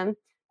nervous system,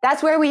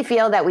 that's where we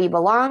feel that we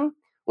belong.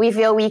 We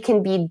feel we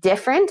can be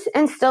different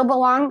and still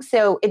belong.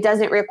 So it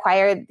doesn't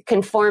require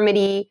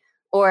conformity,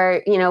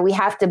 or, we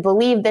have to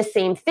believe the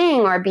same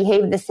thing or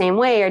behave the same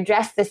way or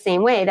dress the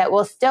same way, that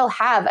we'll still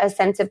have a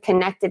sense of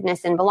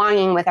connectedness and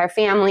belonging with our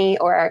family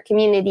or our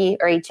community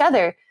or each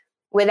other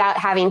without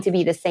having to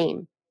be the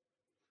same.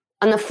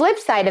 On the flip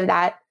side of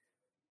that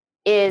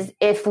is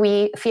if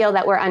we feel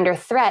that we're under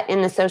threat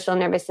in the social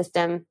nervous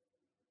system,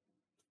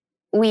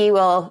 we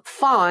will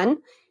fawn.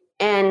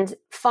 And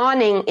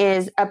fawning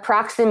is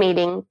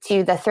approximating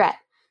to the threat.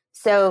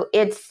 So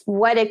it's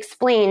what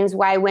explains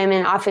why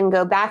women often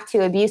go back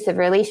to abusive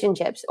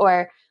relationships,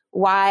 or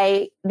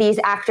why these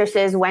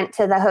actresses went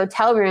to the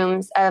hotel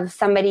rooms of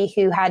somebody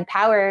who had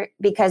power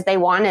because they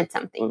wanted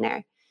something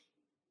there.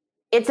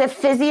 It's a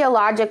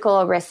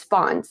physiological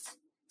response.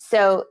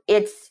 So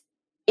it's,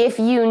 if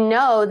you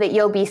know that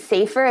you'll be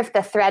safer if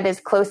the threat is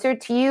closer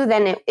to you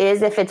than it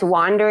is if it's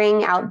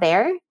wandering out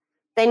there,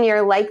 then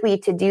you're likely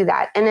to do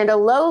that. And at a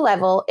low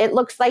level, it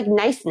looks like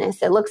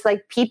niceness. It looks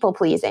like people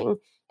pleasing.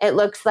 It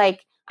looks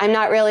like I'm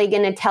not really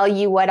going to tell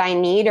you what I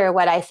need or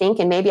what I think,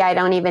 and maybe I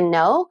don't even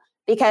know,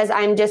 because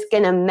I'm just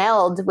going to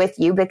meld with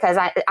you because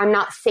I'm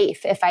not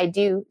safe if I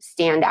do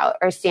stand out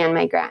or stand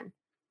my ground.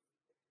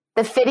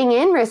 The fitting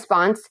in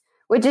response,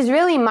 which is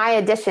really my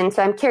addition.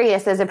 So I'm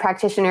curious as a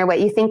practitioner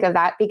what you think of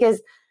that,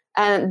 because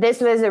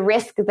this was a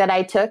risk that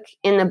I took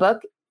in the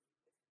book.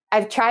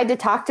 I've tried to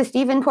talk to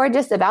Stephen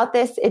Porges about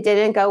this. It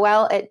didn't go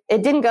well. It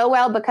didn't go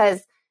well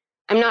because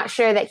I'm not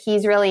sure that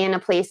he's really in a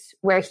place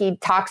where he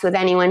talks with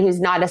anyone who's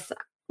not a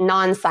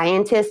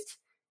non-scientist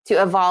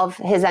to evolve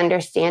his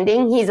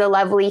understanding. He's a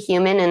lovely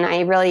human, and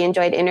I really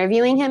enjoyed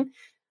interviewing him.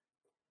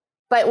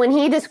 But when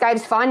he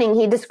describes fawning,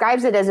 he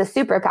describes it as a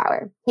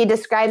superpower. He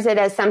describes it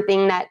as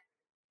something that,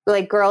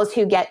 like, girls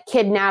who get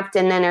kidnapped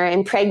and then are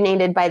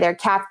impregnated by their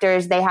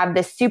captors, they have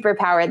this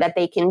superpower that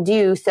they can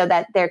do so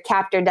that their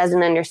captor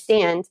doesn't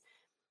understand.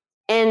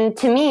 And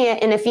to me,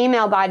 in a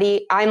female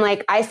body, I'm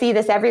like, I see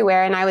this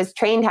everywhere, and I was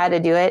trained how to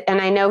do it. And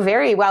I know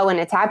very well when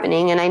it's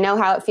happening, and I know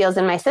how it feels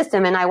in my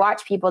system, and I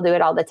watch people do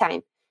it all the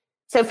time.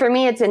 So for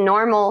me, it's a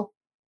normal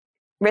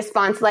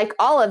response, like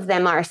all of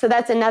them are. So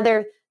that's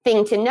another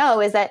thing to know,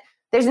 is that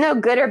there's no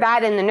good or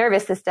bad in the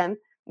nervous system.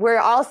 We're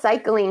all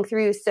cycling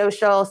through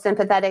social,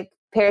 sympathetic,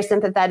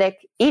 parasympathetic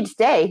each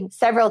day,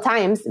 several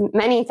times,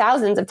 many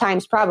thousands of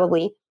times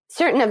probably.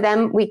 Certain of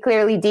them we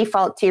clearly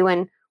default to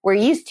and we're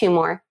used to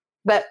more,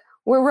 but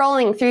we're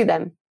rolling through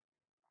them.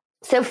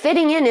 So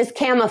fitting in is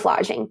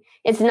camouflaging.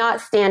 It's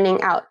not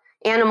standing out.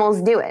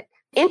 Animals do it.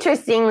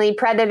 Interestingly,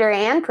 predator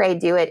and prey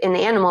do it in the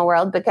animal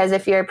world, because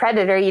if you're a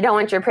predator, you don't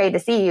want your prey to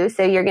see you,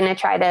 so you're going to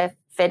try to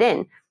fit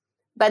in.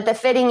 But the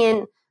fitting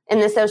in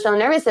the social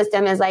nervous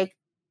system is like,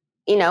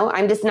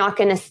 I'm just not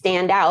going to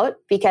stand out,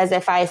 because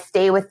if I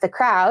stay with the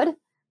crowd,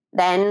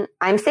 then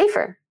I'm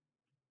safer.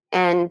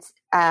 And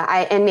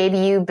maybe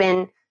you've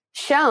been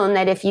shown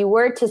that if you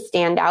were to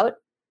stand out,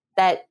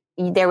 that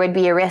there would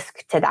be a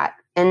risk to that.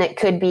 And it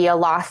could be a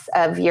loss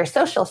of your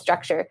social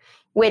structure,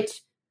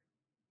 which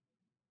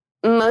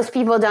most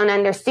people don't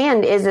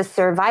understand is a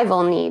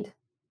survival need.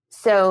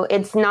 So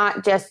it's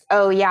not just,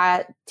 oh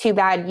yeah, too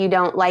bad you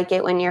don't like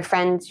it when you're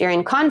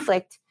in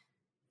conflict.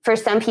 For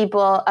some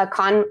people,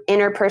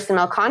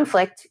 interpersonal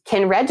conflict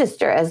can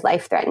register as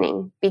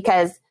life-threatening,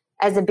 because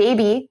as a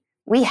baby,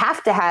 we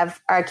have to have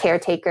our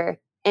caretaker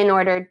in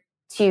order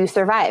to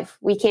survive.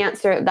 We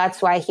can't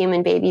that's why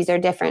human babies are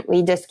different.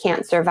 We just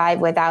can't survive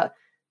without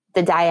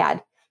the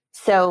dyad.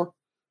 So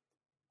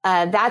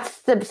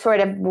that's the sort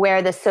of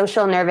where the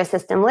social nervous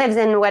system lives.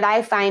 And what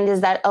I find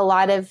is that a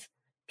lot of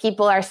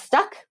people are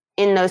stuck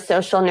in those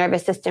social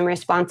nervous system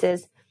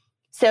responses.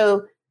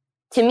 So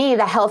to me,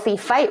 the healthy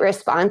fight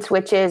response,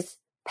 which is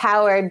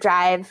power,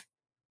 drive,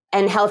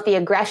 and healthy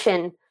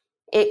aggression,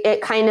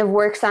 it kind of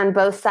works on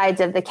both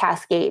sides of the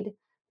cascade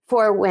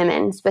for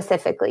women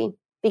specifically,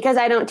 because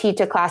I don't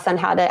teach a class on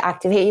how to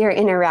activate your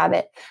inner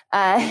rabbit.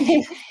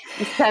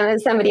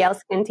 Somebody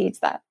else can teach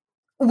that.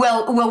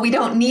 Well, we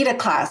don't need a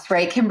class,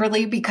 right,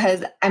 Kimberly?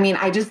 Because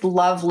I just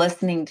love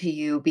listening to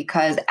you,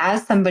 because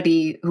as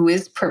somebody who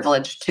is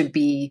privileged to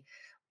be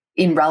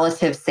in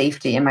relative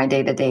safety in my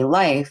day-to-day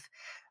life,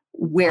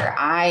 where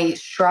I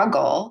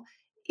struggle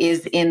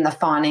is in the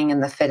fawning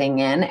and the fitting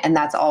in. And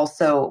that's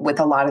also with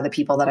a lot of the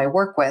people that I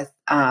work with.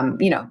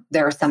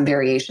 There are some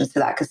variations to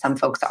that, because some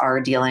folks are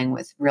dealing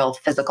with real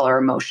physical or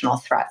emotional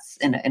threats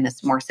in a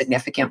more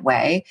significant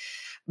way.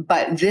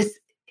 But this,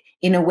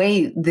 in a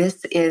way,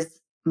 this is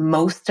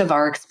most of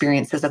our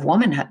experiences of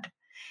womanhood,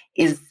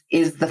 is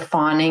the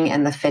fawning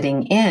and the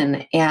fitting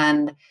in.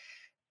 And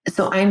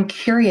so I'm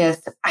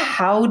curious,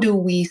 how do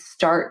we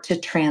start to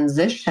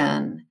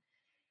transition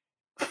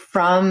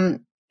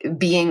from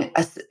being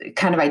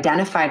kind of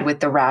identified with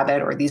the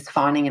rabbit or these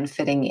fawning and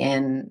fitting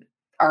in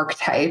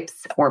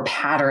archetypes or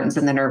patterns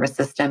in the nervous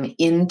system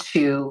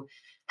into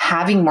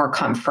having more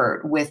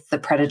comfort with the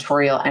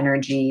predatorial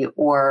energy,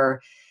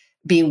 or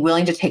being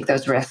willing to take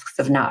those risks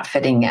of not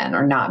fitting in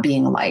or not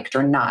being liked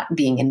or not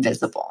being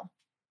invisible?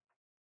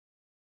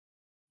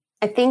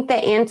 I think the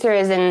answer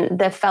is in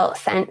the felt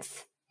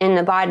sense in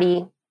the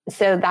body.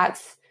 So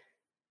that's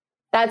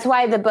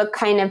why the book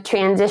kind of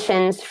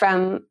transitions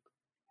from,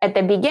 at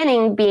the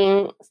beginning,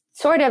 being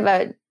sort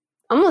of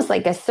almost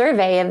like a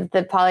survey of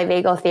the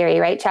polyvagal theory,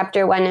 right?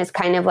 Chapter 1 is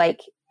kind of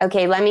like,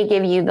 okay, let me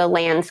give you the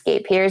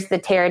landscape. Here's the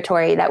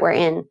territory that we're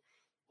in.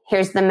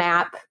 Here's the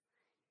map.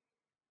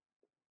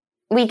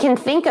 We can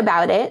think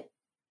about it,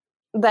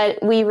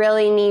 but we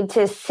really need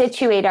to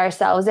situate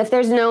ourselves. If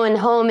there's no one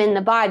home in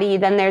the body,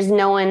 then there's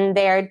no one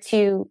there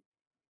to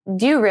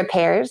do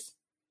repairs.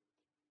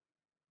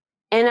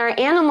 And our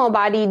animal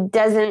body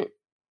doesn't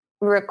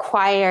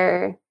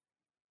require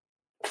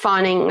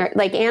fawning, or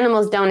like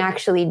animals don't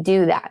actually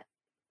do that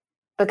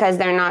because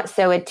they're not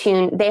so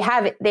attuned. They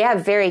have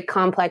very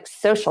complex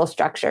social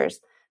structures,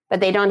 but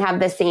they don't have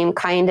the same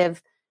kind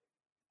of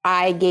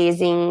eye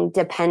gazing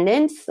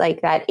dependence,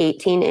 like that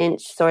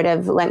 18-inch sort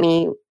of, let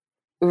me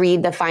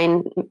read the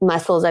fine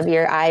muscles of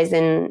your eyes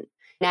and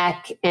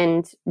neck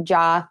and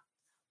jaw.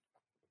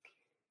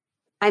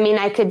 I mean,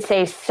 I could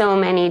say so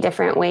many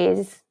different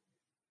ways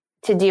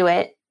to do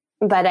it,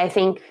 but I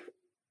think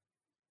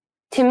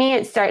to me,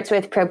 it starts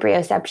with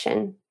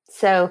proprioception.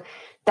 So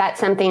that's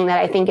something that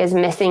I think is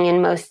missing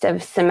in most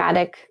of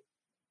somatic,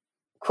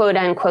 quote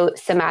unquote,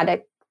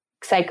 somatic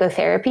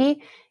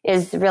psychotherapy,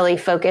 is really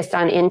focused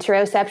on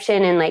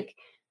interoception and like,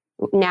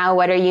 now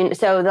what are you,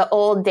 so the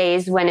old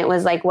days when it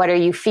was like, what are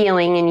you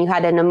feeling? And you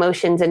had an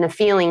emotions and a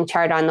feeling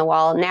chart on the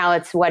wall. Now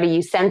it's what are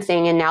you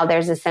sensing? And now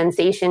there's a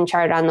sensation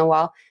chart on the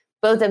wall.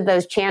 Both of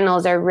those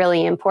channels are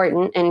really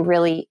important, and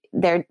really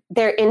they're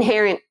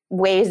inherent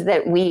ways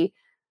that we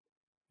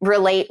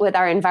relate with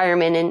our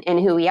environment and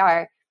who we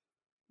are.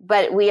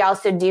 But we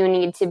also do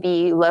need to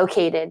be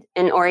located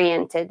and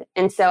oriented.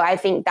 And so I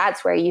think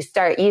that's where you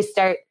start. You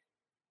start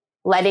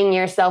letting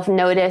yourself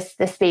notice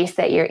the space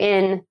that you're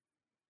in.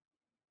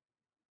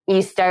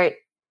 You start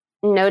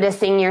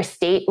noticing your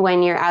state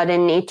when you're out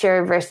in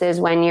nature versus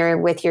when you're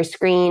with your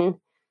screen.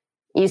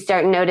 You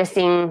start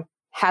noticing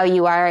how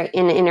you are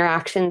in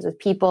interactions with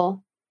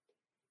people.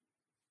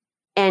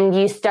 And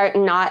you start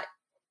not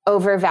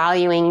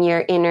overvaluing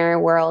your inner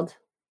world.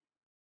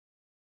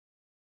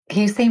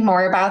 Can you say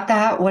more about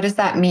that? What does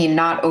that mean,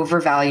 not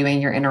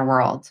overvaluing your inner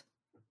world?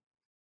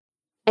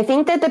 I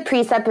think that the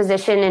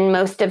presupposition in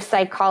most of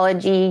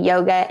psychology,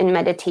 yoga, and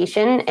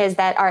meditation is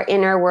that our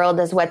inner world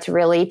is what's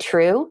really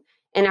true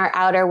and our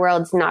outer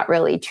world's not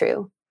really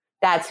true.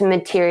 That's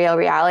material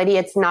reality.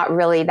 It's not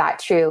really that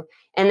true.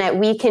 And that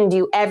we can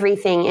do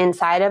everything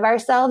inside of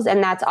ourselves,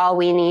 and that's all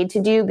we need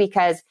to do,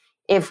 because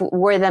if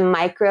we're the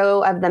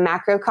micro of the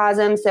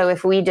macrocosm, so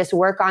if we just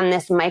work on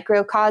this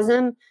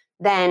microcosm,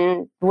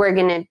 then we're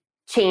going to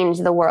change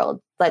the world,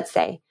 let's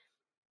say.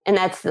 And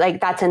that's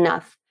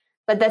enough.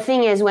 But the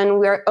thing is, when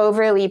we're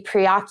overly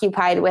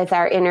preoccupied with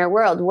our inner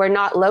world, we're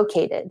not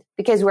located,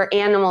 because we're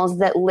animals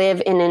that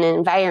live in an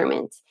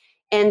environment.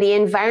 And the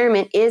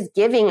environment is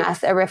giving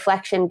us a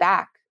reflection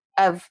back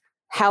of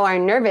how our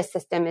nervous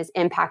system is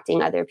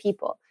impacting other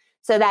people.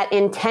 So that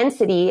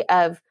intensity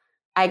of,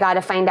 I got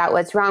to find out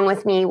what's wrong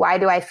with me. Why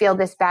do I feel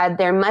this bad?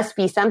 There must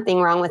be something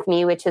wrong with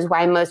me, which is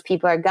why most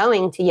people are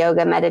going to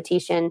yoga,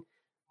 meditation,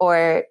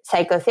 or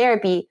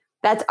psychotherapy.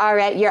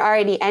 You're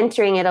already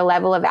entering at a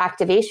level of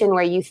activation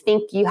where you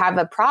think you have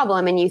a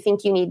problem and you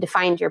think you need to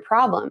find your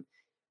problem.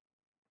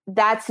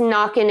 That's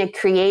not going to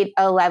create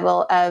a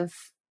level of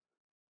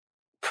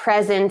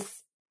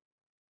presence,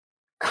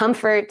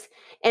 comfort.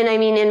 And I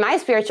mean, in my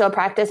spiritual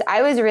practice,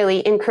 I was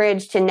really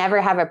encouraged to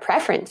never have a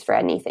preference for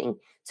anything.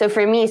 So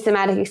for me,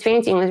 somatic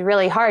experiencing was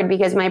really hard,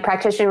 because my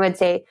practitioner would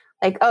say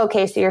like, oh,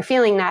 okay, so you're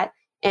feeling that.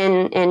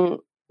 And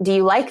do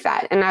you like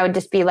that? And I would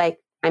just be like,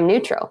 I'm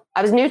neutral.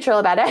 I was neutral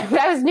about it.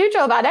 I was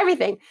neutral about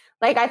everything.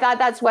 Like, I thought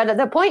that's what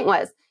the point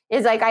was,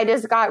 is like, I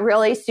just got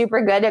really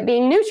super good at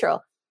being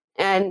neutral.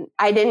 And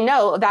I didn't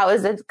know that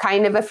was a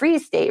kind of a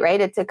freeze state, right?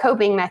 It's a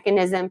coping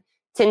mechanism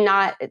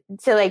to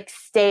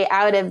stay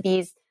out of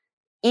these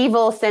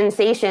evil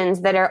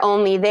sensations that are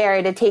only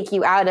there to take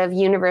you out of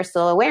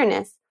universal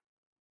awareness.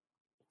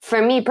 For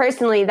me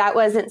personally, that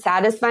wasn't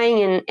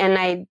satisfying. And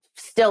I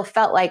still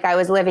felt like I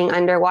was living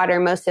underwater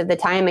most of the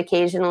time,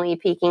 occasionally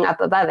peeking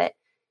up above it.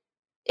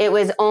 It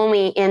was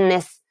only in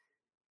this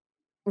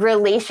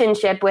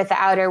relationship with the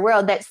outer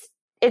world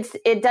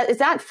it's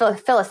not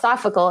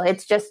philosophical.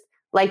 It's just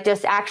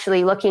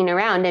actually looking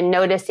around and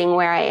noticing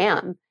where I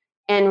am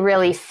and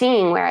really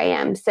seeing where I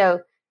am. So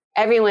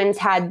everyone's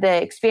had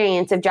the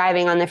experience of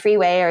driving on the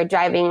freeway or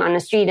driving on a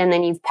street, and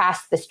then you've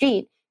passed the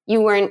street.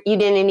 You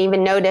didn't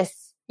even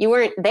notice you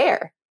weren't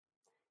there.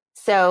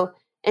 So,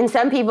 and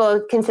some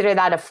people consider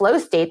that a flow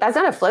state. That's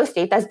not a flow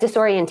state. That's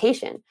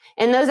disorientation.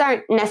 And those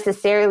aren't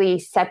necessarily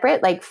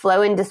separate. Like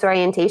flow and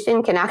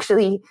disorientation can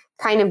actually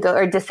kind of go,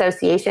 or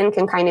dissociation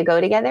can kind of go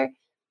together.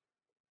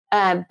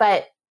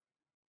 But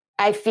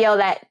I feel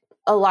that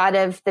a lot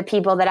of the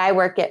people that I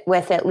work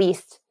with, at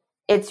least,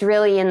 it's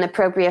really in the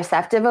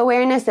proprioceptive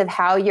awareness of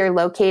how you're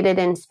located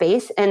in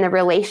space and the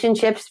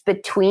relationships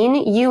between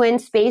you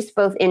and space,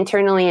 both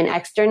internally and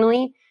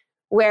externally,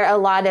 where a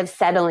lot of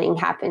settling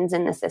happens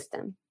in the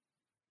system.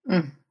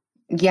 Mm.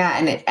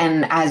 Yeah.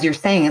 And as you're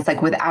saying, it's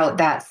like without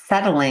that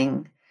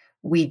settling,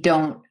 we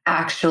don't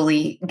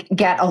actually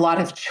get a lot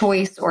of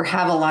choice or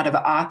have a lot of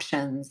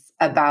options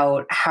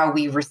about how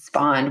we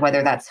respond,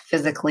 whether that's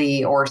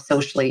physically or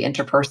socially,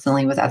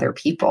 interpersonally with other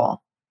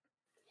people.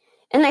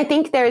 And I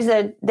think there's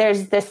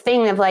this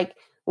thing of like,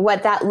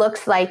 what that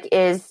looks like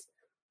is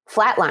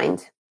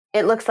flatlined.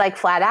 It looks like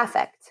flat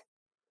affect.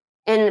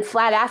 And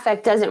flat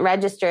affect doesn't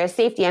register as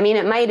safety. I mean,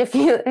 it might if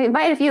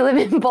you live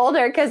in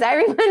Boulder because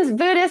everyone's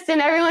Buddhist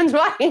and everyone's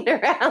walking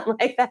around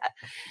like that.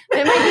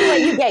 It might be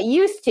what you get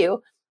used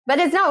to, but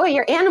it's not what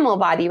your animal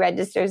body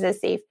registers as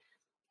safe.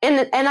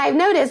 And I've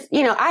noticed,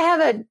 I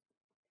have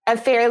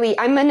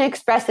I'm an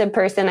expressive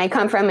person. I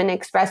come from an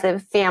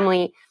expressive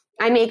family.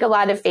 I make a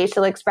lot of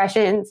facial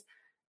expressions.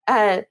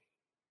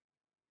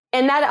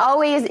 And that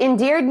always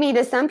endeared me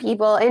to some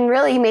people and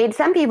really made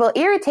some people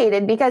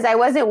irritated because I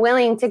wasn't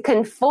willing to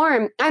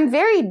conform. I'm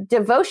very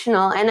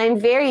devotional and I'm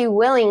very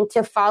willing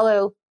to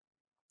follow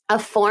a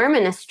form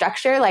and a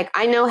structure. Like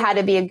I know how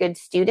to be a good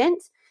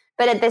student,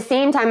 but at the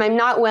same time, I'm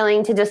not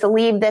willing to just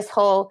leave this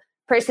whole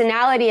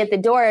personality at the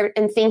door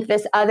and think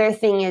this other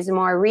thing is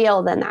more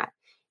real than that.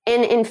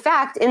 And in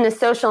fact, in the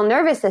social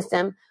nervous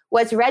system,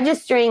 what's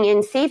registering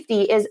in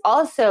safety is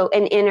also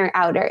an inner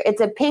outer.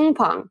 It's a ping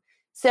pong.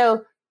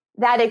 So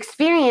that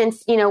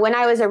experience, when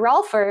I was a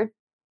rolfer,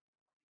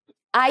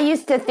 I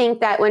used to think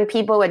that when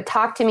people would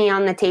talk to me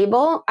on the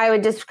table, I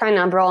would just kind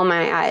of roll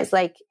my eyes,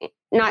 like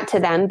not to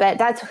them, but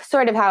that's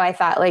sort of how I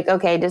thought, like,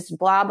 okay, just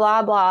blah,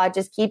 blah, blah,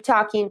 just keep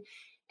talking.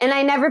 And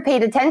I never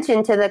paid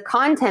attention to the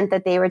content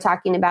that they were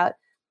talking about.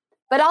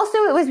 But also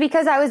it was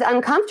because I was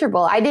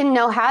uncomfortable. I didn't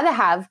know how to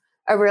have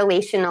a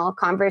relational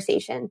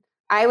conversation.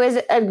 I was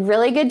a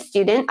really good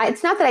student.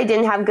 It's not that I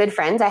didn't have good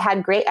friends.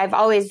 I've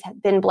always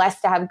been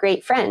blessed to have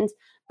great friends.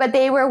 But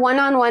they were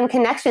one-on-one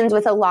connections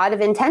with a lot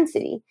of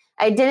intensity.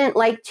 I didn't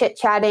like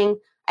chit-chatting.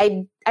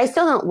 I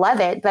still don't love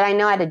it, but I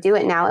know how to do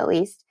it now at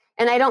least.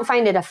 And I don't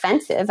find it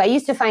offensive. I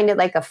used to find it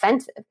like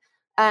offensive.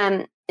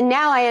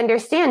 Now I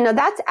understand, no,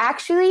 that's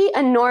actually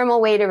a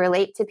normal way to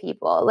relate to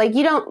people. Like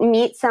you don't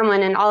meet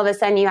someone and all of a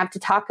sudden you have to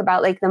talk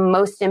about like the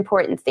most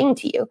important thing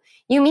to you.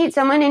 You meet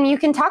someone and you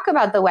can talk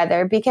about the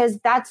weather because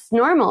that's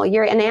normal.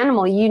 You're an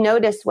animal. You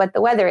notice what the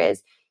weather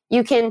is.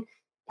 You can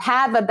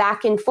have a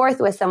back and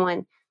forth with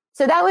someone.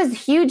 So that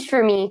was huge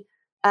for me.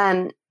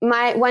 One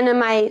of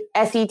my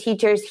SE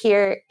teachers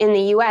here in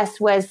the US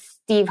was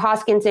Steve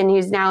Hoskinson,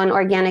 who's now an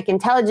organic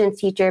intelligence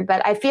teacher.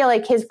 But I feel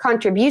like his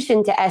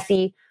contribution to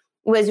SE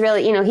was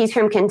really, he's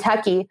from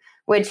Kentucky,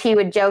 which he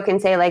would joke and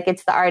say like,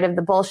 it's the art of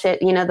the bullshit,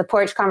 the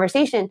porch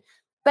conversation.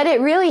 But it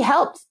really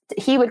helped.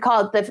 He would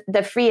call it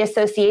the free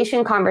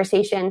association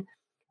conversation,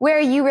 where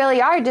you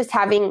really are just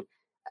having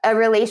a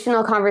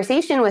relational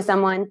conversation with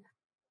someone.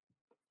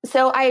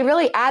 So I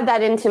really add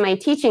that into my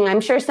teaching.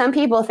 I'm sure some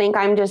people think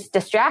I'm just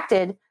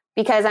distracted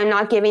because I'm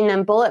not giving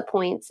them bullet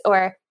points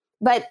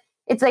but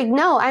it's like,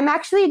 no, I'm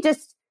actually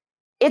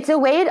it's a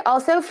way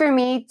also for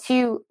me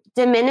to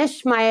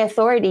diminish my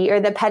authority or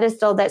the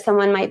pedestal that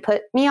someone might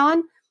put me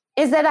on,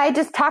 is that I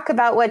just talk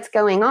about what's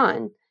going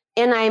on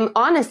and I'm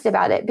honest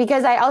about it,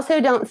 because I also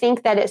don't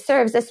think that it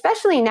serves,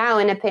 especially now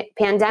in a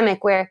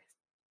pandemic where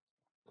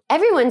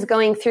everyone's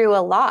going through a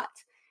lot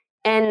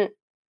and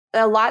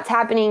a lot's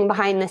happening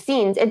behind the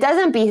scenes. It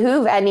doesn't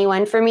behoove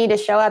anyone for me to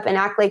show up and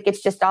act like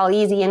it's just all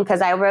easy. And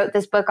because I wrote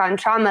this book on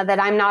trauma, that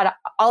I'm not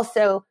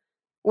also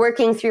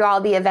working through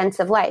all the events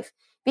of life,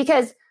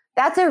 because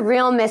that's a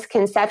real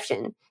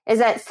misconception, is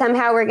that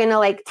somehow we're going to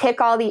like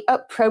tick all the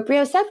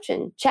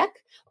proprioception, check,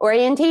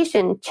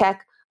 orientation,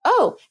 check.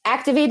 Oh,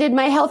 activated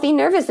my healthy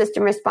nervous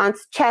system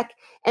response, check.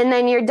 And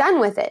then you're done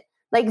with it.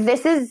 Like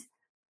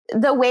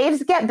the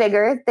waves get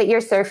bigger that you're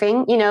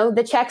surfing,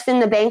 the checks in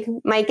the bank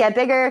might get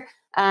bigger.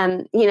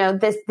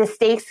 The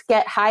stakes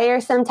get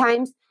higher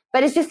sometimes,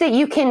 but it's just that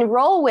you can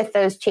roll with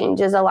those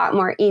changes a lot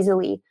more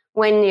easily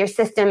when your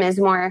system is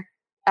more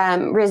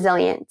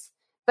resilient,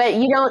 but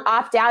you don't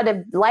opt out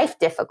of life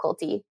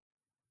difficulty.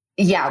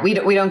 Yeah, we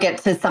don't get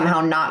to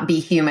somehow not be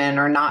human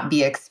or not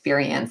be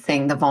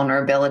experiencing the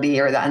vulnerability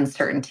or the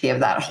uncertainty of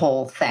that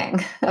whole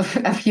thing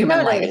of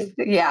human life.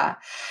 Yeah.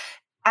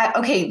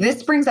 Okay,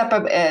 this brings up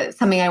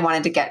something I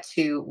wanted to get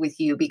to with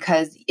you,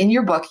 because in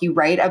your book, you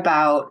write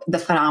about the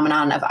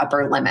phenomenon of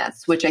upper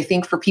limits, which I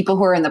think for people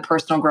who are in the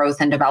personal growth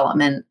and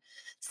development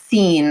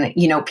scene,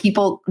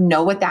 people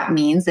know what that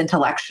means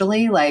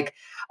intellectually, like,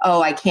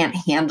 oh, I can't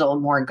handle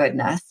more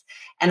goodness.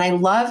 And I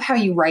love how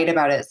you write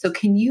about it. So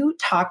can you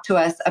talk to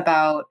us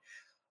about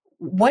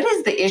what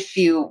is the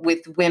issue with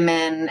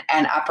women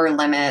and upper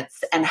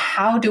limits, and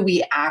how do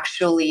we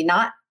actually,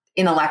 not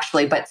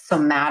intellectually, but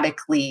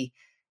somatically,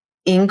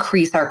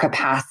 increase our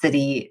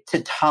capacity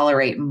to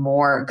tolerate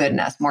more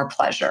goodness, more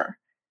pleasure?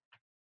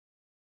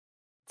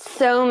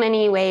 So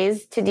many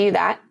ways to do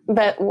that.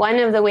 But one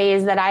of the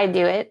ways that I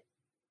do it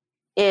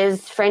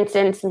is, for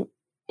instance,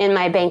 in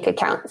my bank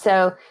account.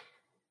 So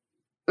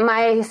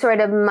my sort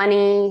of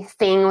money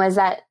thing was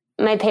that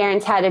my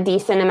parents had a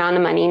decent amount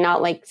of money,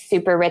 not like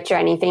super rich or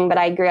anything, but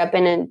I grew up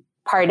in a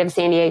part of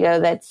San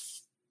Diego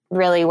that's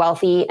really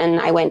wealthy,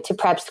 and I went to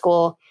prep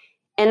school.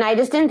 And I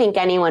just didn't think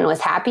anyone was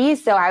happy.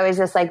 So I was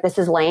just like, this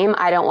is lame.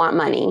 I don't want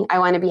money. I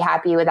want to be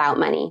happy without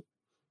money.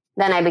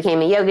 Then I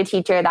became a yoga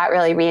teacher. That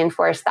really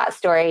reinforced that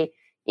story.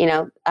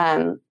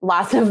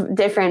 Lots of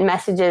different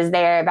messages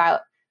there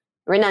about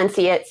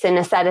renunciates and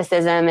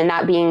asceticism, and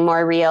that being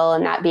more real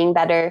and that being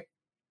better.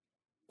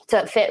 So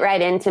it fit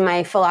right into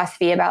my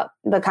philosophy about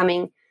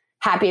becoming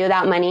happy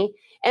without money.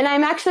 And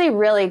I'm actually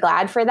really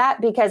glad for that,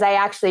 because I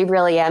actually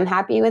really am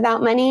happy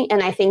without money.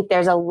 And I think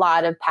there's a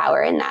lot of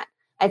power in that.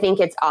 I think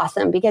it's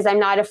awesome because I'm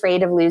not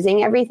afraid of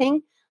losing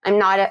everything.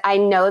 I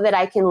know that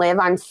I can live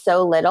on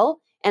so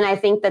little. And I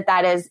think that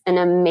that is an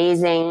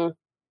amazing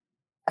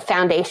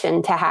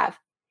foundation to have.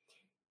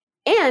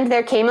 And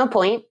there came a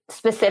point,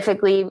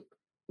 specifically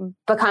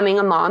becoming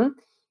a mom,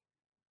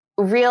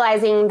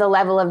 realizing the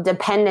level of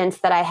dependence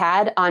that I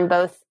had on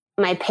both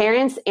my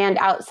parents and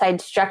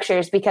outside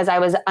structures, because I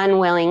was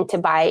unwilling to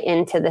buy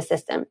into the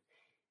system.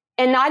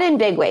 And not in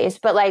big ways,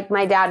 but like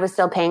my dad was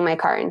still paying my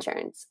car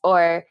insurance.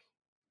 Or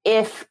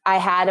if I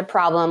had a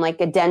problem,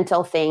 like a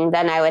dental thing,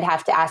 then I would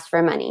have to ask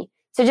for money.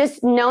 So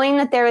just knowing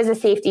that there was a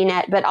safety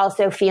net, but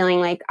also feeling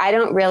like I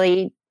don't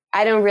really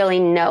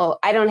know.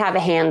 I don't have a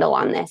handle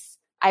on this.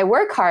 I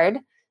work hard,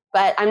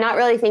 but I'm not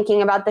really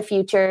thinking about the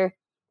future.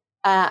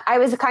 I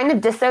was kind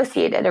of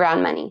dissociated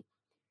around money.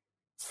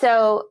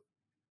 So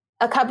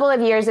a couple of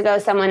years ago,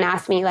 someone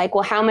asked me like,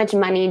 well, how much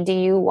money do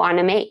you want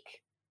to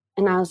make?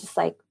 And I was just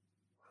like,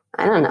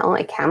 I don't know,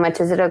 like, how much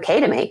is it okay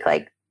to make?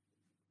 Like,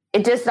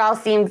 it just all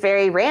seemed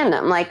very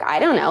random. Like, I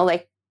don't know,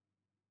 like,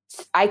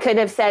 I could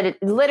have said,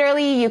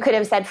 literally, you could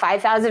have said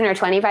 5,000 or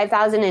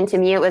 25,000. And to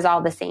me, it was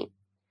all the same.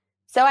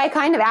 So I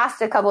kind of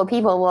asked a couple of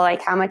people, well,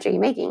 like, how much are you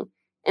making?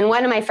 And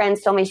one of my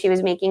friends told me she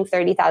was making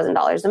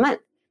 $30,000 a month.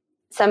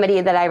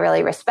 Somebody that I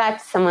really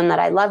respect, someone that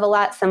I love a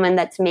lot, someone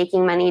that's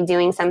making money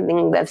doing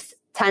something with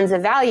tons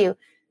of value.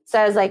 So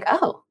I was like,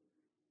 oh,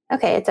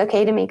 okay, it's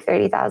okay to make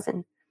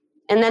 30,000.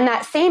 And then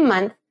that same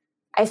month,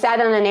 I sat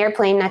on an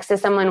airplane next to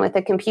someone with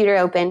a computer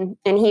open,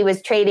 and he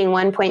was trading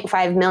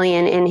 1.5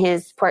 million in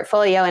his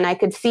portfolio, and I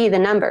could see the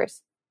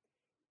numbers.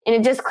 And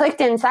it just clicked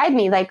inside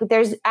me, like,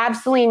 there's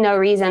absolutely no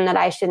reason that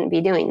I shouldn't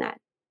be doing that.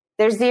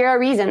 There's zero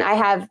reason. I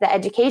have the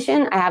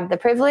education, I have the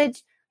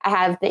privilege, I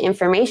have the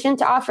information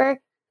to offer.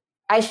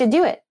 I should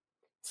do it.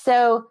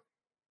 So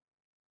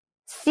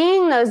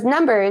seeing those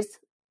numbers,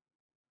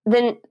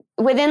 then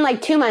within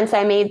like 2 months,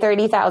 I made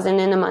 30,000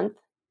 in a month.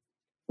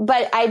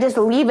 But I just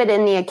leave it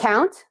in the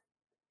account,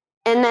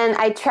 and then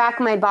I track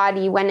my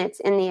body when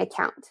it's in the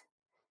account.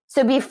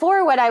 So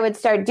before, what I would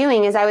start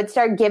doing is I would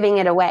start giving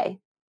it away.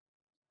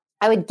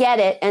 I would get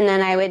it, and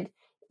then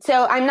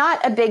so I'm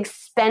not a big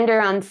spender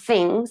on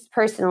things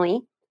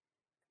personally,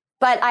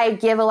 but I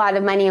give a lot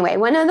of money away.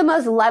 One of the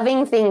most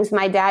loving things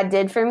my dad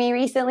did for me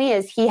recently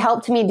is he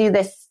helped me do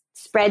this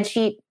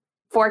spreadsheet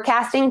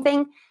forecasting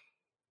thing.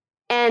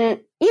 And,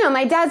 you know,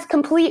 my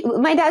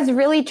dad's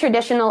really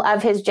traditional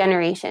of his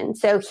generation.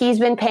 So he's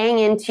been paying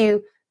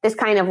into this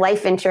kind of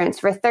life insurance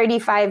for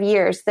 35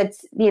 years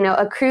that's, you know,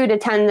 accrued a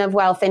ton of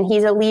wealth. And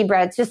he's a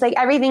Libra. It's just like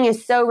everything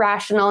is so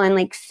rational and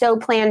like so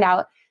planned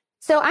out.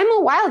 So I'm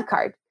a wild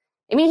card.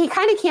 I mean, he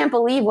kind of can't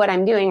believe what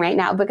I'm doing right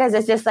now, because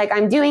it's just like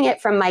I'm doing it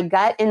from my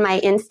gut and my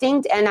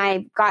instinct, and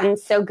I've gotten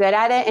so good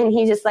at it. And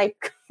he's just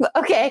like,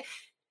 okay.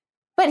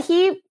 But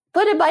he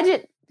put a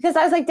budget, because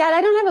I was like, Dad,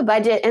 I don't have a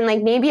budget, and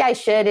like maybe I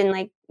should, and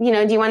like, you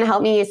know, do you want to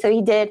help me? So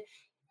he did.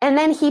 And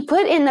then he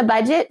put in the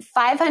budget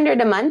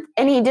 $500 a month,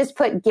 and he just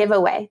put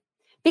giveaway,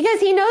 because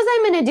he knows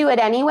I'm going to do it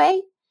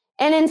anyway.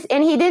 And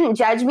he didn't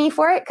judge me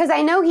for it, because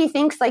I know he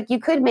thinks like you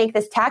could make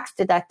this tax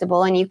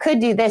deductible and you could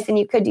do this and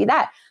you could do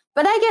that.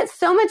 But I get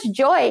so much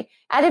joy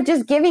out of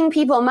just giving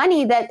people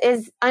money that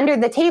is under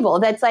the table.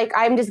 That's like,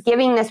 I'm just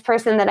giving this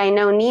person that I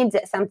know needs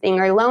it something,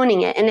 or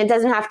loaning it. And it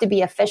doesn't have to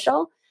be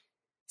official.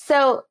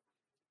 So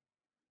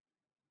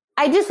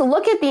I just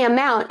look at the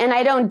amount and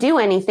I don't do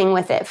anything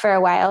with it for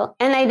a while.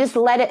 And I just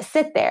let it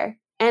sit there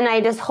and I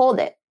just hold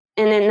it.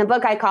 And in the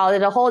book, I call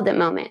it a hold it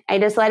moment. I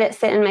just let it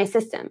sit in my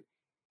system.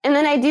 And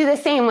then I do the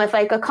same with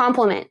like a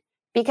compliment,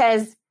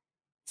 because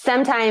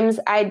sometimes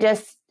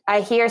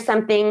I hear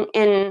something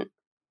and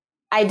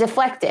I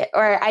deflect it,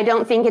 or I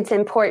don't think it's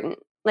important.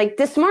 Like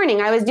this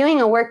morning, I was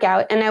doing a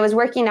workout and I was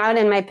working out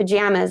in my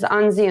pajamas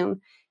on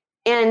Zoom,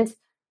 and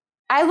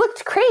I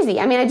looked crazy.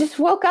 I mean, I just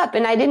woke up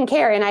and I didn't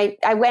care. And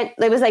I went,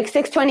 it was like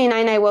 6:29.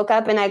 I woke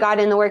up and I got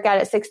in the workout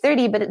at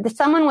 6:30, but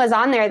someone was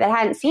on there that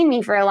hadn't seen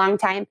me for a long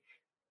time.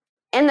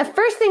 And the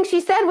first thing she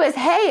said was,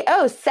 hey,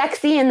 oh,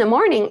 sexy in the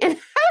morning. And I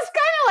was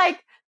kind of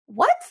like,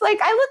 what? Like,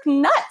 I look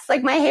nuts.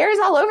 Like my hair is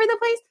all over the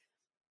place.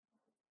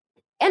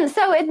 And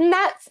so in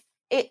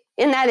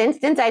that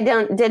instance, I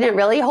didn't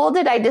really hold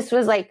it. I just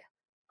was like,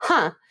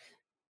 huh.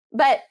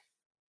 But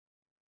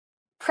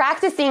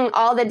practicing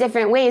all the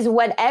different ways,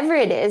 whatever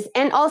it is.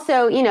 And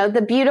also, you know,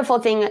 the beautiful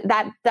thing,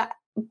 that the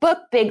book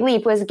Big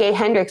Leap was Gay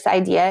Hendricks'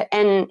 idea.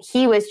 And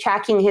he was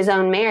tracking his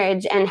own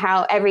marriage, and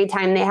how every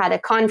time they had a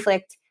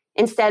conflict,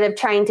 instead of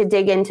trying to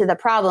dig into the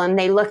problem,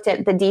 they looked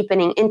at the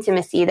deepening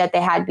intimacy that they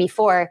had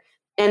before,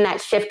 and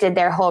that shifted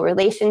their whole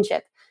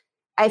relationship.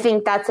 I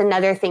think that's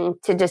another thing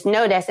to just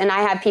notice. And I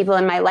have people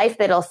in my life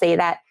that'll say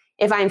that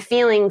if I'm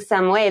feeling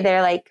some way,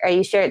 they're like, are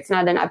you sure it's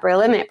not an upper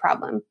limit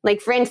problem? Like,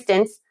 for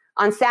instance,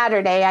 on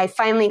Saturday, I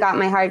finally got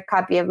my hard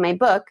copy of my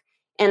book,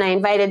 and I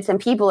invited some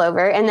people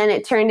over, and then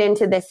it turned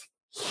into this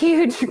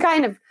huge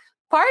kind of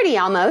party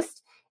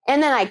almost.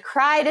 And then I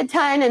cried a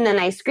ton, and then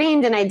I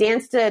screamed and I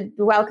danced to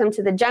Welcome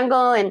to the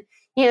Jungle. And,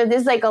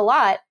 there's like a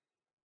lot.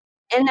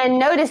 And then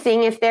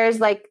noticing if there's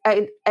like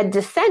a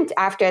descent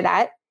after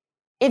that,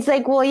 it's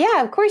like, well,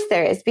 yeah, of course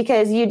there is,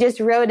 because you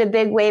just rode a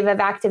big wave of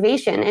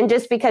activation. And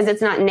just because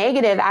it's not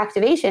negative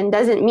activation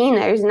doesn't mean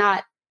there's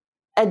not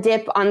a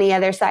dip on the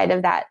other side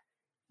of that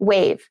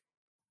wave.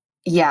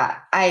 Yeah,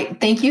 I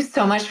thank you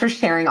so much for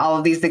sharing all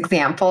of these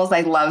examples.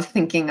 I love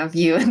thinking of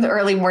you in the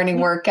early morning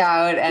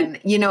workout and,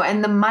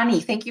 and the money.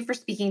 Thank you for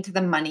speaking to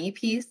the money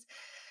piece,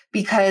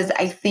 because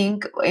I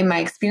think in my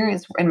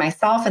experience in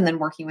myself and then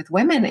working with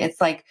women, it's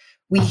like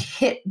we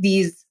hit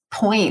these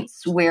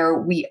points where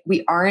we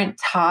aren't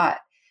taught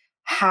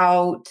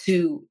how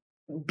to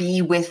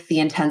be with the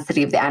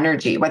intensity of the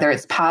energy, whether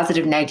it's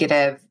positive,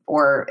 negative,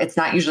 or it's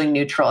not usually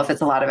neutral if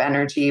it's a lot of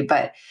energy.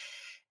 But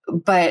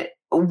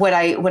what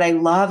I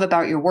love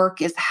about your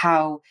work is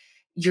how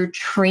you're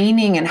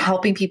training and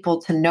helping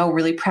people to know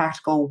really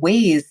practical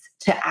ways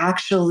to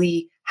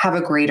actually have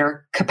a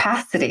greater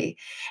capacity.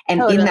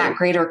 And Totally. In that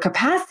greater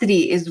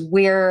capacity is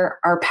where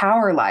our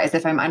power lies,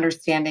 if I'm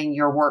understanding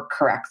your work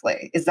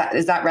correctly. Is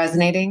that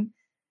resonating?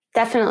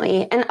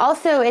 Definitely. And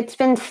also, it's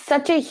been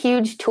such a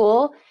huge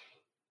tool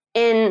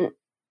in,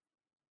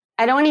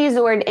 I don't want to use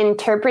the word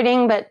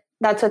interpreting, but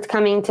that's what's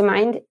coming to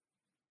mind,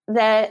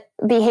 the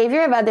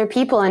behavior of other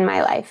people in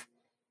my life.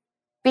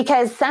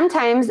 Because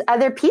sometimes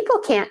other people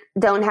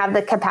don't have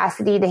the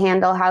capacity to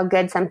handle how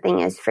good something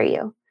is for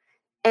you.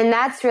 And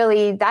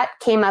that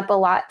came up a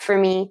lot for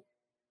me.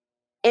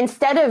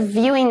 Instead of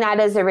viewing that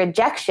as a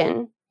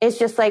rejection, it's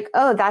just like,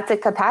 oh, that's a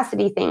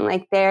capacity thing.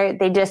 Like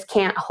they just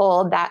can't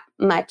hold that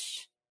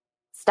much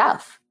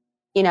stuff,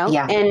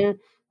 Yeah. And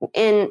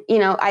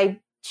I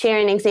share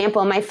an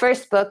example. My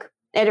first book,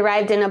 it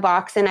arrived in a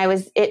box, and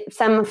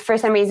for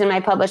some reason,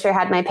 my publisher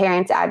had my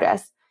parents'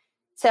 address.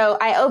 So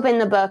I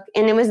opened the book,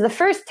 and it was the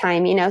first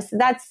time, so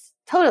that's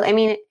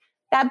totally,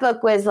 that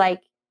book was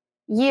like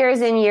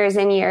years and years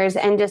and years.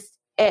 And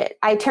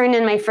I turned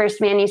in my first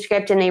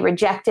manuscript, and they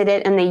rejected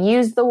it, and they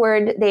used the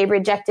word, they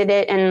rejected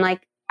it. And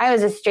like, I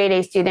was a straight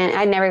A student.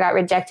 I never got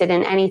rejected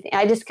in anything.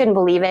 I just couldn't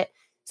believe it.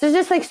 So it's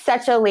just like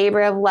such a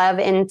labor of love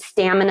and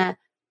stamina.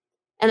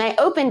 And I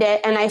opened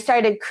it, and I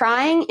started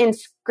crying and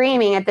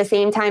screaming at the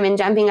same time and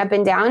jumping up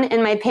and down.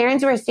 And my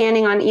parents were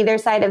standing on either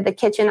side of the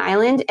kitchen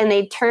island, and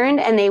they turned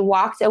and they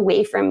walked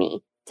away from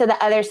me to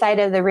the other side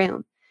of the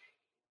room.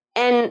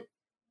 And,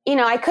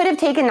 I could have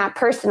taken that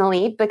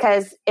personally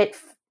because it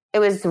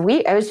was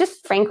weird. It was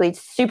just frankly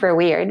super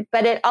weird,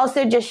 but it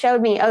also just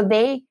showed me, oh,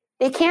 they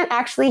can't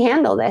actually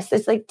handle this.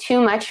 It's like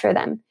too much for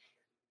them.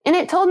 And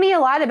it told me a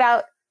lot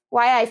about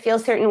why I feel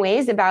certain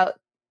ways about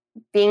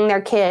being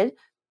their kid.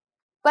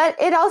 But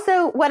it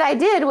also, what I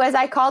did was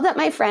I called up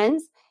my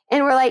friends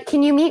and we're like,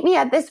 can you meet me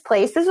at this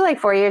place? This was like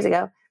 4 years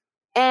ago,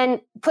 and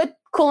put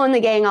Kool and the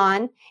Gang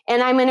on,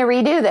 and I'm going to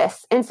redo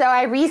this. And so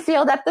I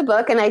resealed up the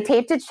book and I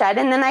taped it shut,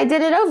 and then I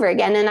did it over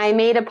again. And I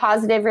made a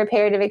positive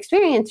reparative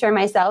experience for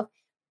myself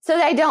so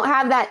that I don't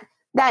have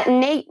that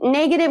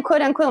negative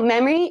quote unquote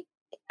memory.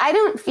 I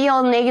don't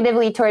feel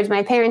negatively towards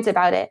my parents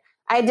about it.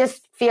 I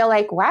just feel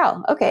like,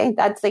 wow, okay,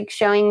 that's like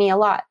showing me a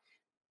lot.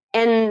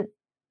 And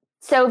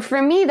so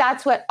for me,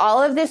 that's what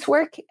all of this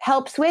work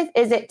helps with,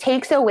 is it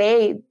takes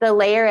away the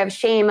layer of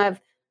shame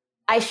of,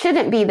 I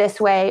shouldn't be this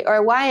way,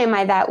 or why am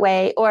I that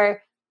way?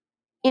 Or,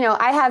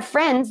 I have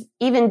friends,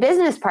 even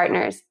business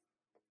partners,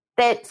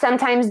 that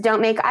sometimes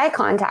don't make eye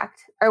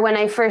contact, or when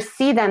I first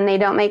see them, they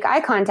don't make eye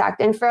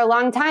contact. And for a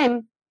long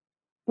time,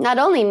 not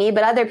only me,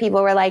 but other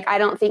people were like, I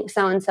don't think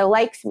so-and-so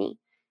likes me.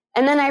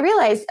 And then I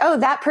realized, oh,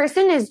 that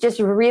person is just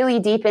really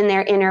deep in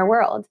their inner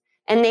world,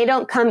 and they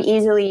don't come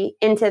easily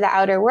into the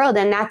outer world.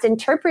 And that's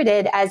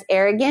interpreted as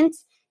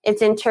arrogance.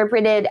 It's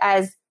interpreted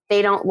as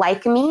they don't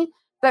like me,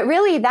 but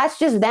really that's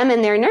just them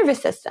in their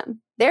nervous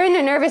system. They're in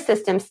a nervous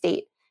system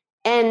state.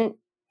 And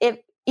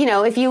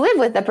if you live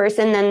with the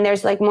person, then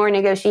there's like more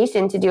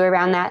negotiation to do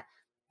around that.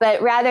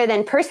 But rather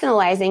than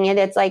personalizing it,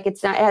 it's like, it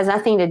has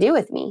nothing to do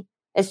with me.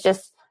 It's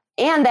just,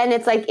 and then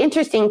it's like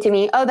interesting to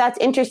me. Oh, that's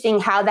interesting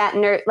how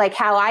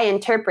how I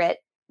interpret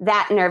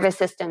that nervous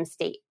system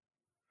state.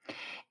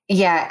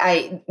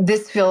 Yeah,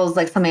 this feels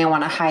like something I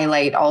want to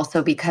highlight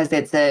also, because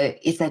it's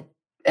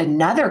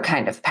another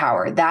kind of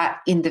power,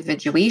 that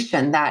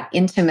individuation, that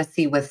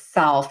intimacy with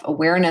self,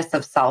 awareness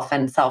of self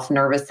and self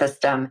nervous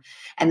system,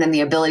 and then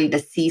the ability to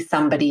see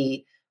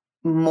somebody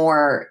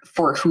more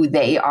for who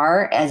they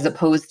are, as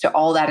opposed to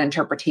all that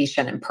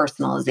interpretation and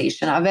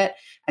personalization of it.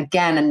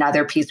 Again,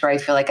 another piece where I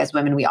feel like as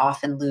women, we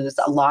often lose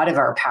a lot of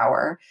our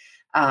power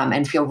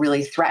and feel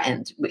really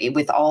threatened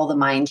with all the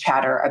mind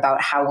chatter about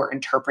how we're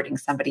interpreting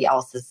somebody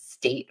else's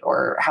state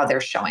or how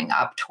they're showing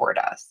up toward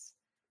us.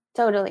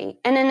 Totally.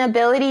 And an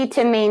ability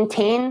to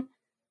maintain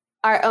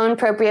our own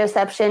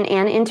proprioception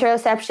and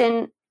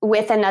interoception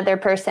with another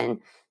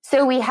person.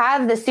 So we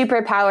have the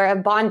superpower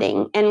of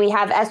bonding, and we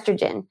have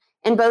estrogen.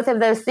 And both of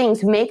those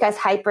things make us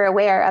hyper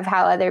aware of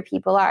how other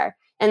people are.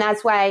 And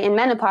that's why in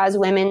menopause,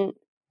 women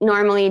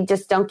normally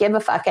just don't give a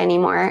fuck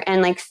anymore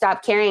and like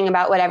stop caring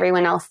about what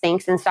everyone else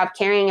thinks and stop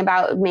caring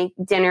about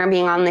dinner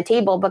being on the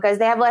table because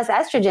they have less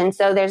estrogen.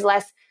 So there's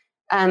less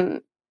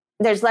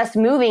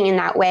moving in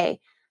that way.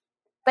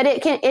 But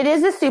it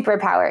is a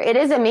superpower. It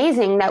is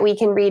amazing that we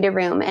can read a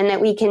room and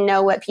that we can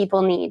know what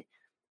people need.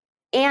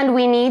 And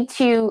we need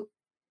to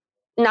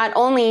not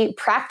only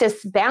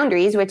practice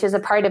boundaries, which is a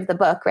part of the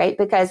book, right?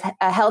 Because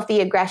a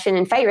healthy aggression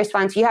and fight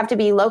response, you have to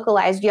be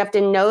localized. You have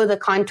to know the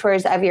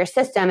contours of your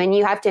system and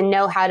you have to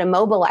know how to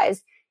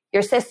mobilize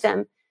your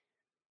system.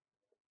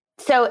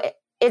 So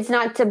it's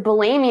not to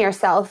blame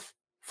yourself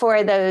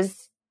for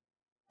those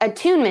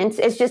attunements.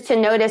 It's just to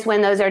notice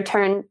when those are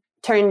turned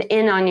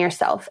in on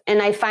yourself.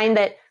 And I find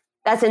that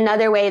that's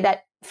another way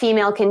that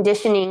female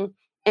conditioning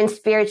and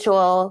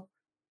spiritual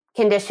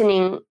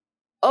conditioning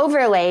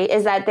overlay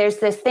is that there's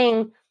this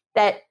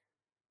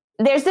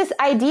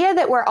idea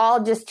that we're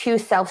all just too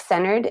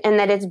self-centered and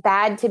that it's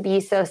bad to be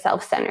so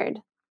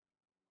self-centered.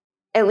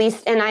 At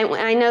least, and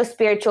I know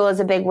spiritual is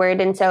a big word,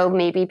 and so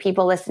maybe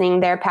people listening,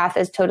 their path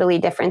is totally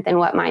different than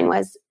what mine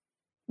was.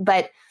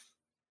 But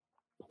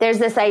there's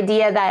this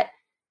idea that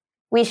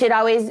we should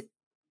always,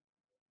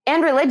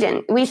 and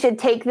religion, we should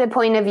take the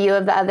point of view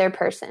of the other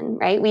person,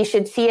 right? We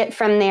should see it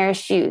from their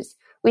shoes.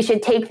 We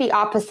should take the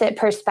opposite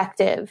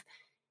perspective.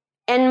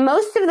 And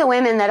most of the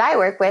women that I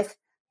work with,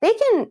 they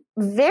can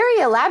very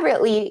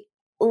elaborately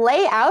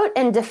lay out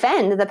and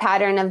defend the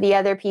pattern of the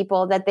other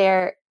people that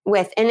they're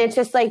with. And it's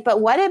just like,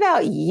 but what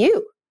about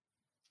you?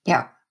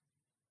 Yeah.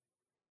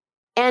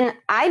 And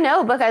I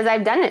know because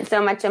I've done it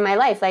so much in my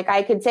life. Like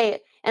I could say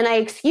it, and I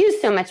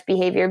excused so much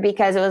behavior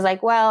because it was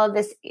like, well,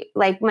 this,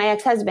 like my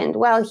ex-husband,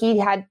 well,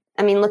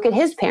 look at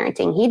his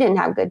parenting. He didn't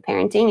have good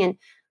parenting. And,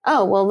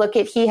 oh, well,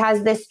 he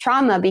has this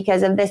trauma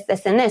because of this,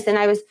 this, and this. And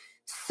I was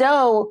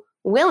so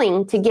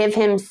willing to give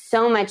him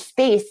so much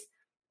space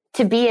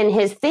to be in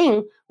his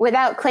thing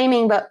without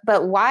claiming, but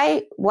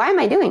why am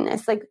I doing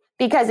this? Like,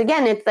 because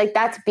again, it's like,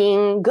 that's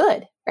being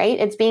good, right?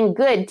 It's being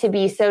good to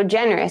be so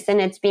generous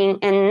and it's being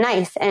and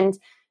nice and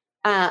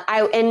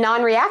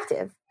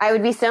non-reactive. I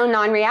would be so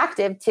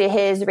non-reactive to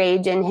his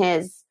rage and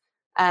his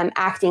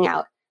acting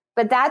out.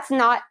 But that's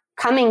not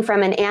coming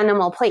from an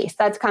animal place.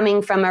 That's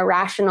coming from a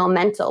rational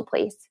mental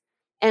place.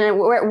 And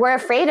we're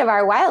afraid of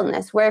our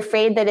wildness. We're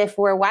afraid that if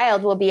we're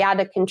wild, we'll be out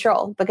of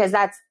control because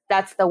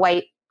that's the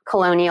white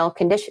colonial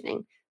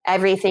conditioning.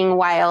 Everything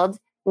wild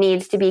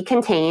needs to be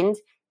contained,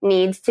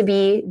 needs to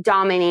be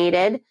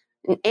dominated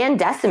and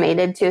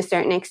decimated to a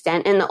certain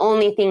extent. And the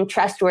only thing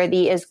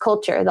trustworthy is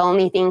culture. The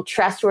only thing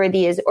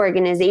trustworthy is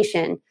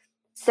organization.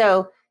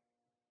 So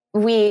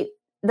the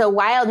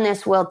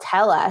wildness will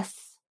tell us,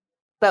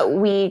 but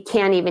we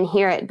can't even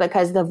hear it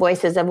because the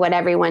voices of what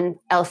everyone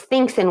else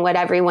thinks and what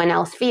everyone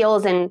else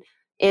feels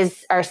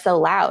are so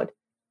loud.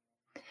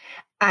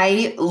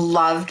 I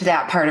loved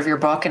that part of your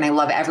book. And I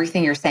love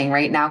everything you're saying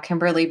right now,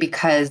 Kimberly,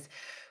 because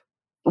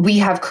we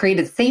have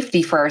created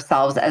safety for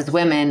ourselves as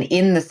women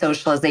in the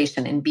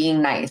socialization and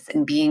being nice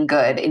and being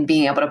good and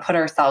being able to put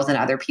ourselves in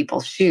other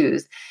people's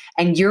shoes.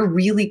 And you're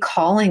really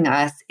calling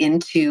us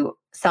into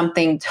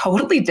something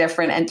totally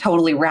different and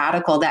totally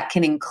radical that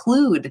can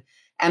include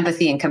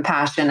empathy and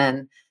compassion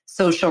and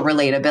social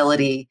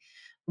relatability.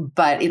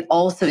 But it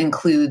also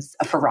includes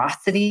a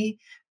ferocity,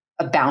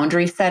 a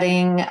boundary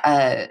setting,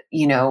 a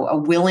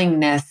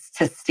willingness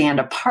to stand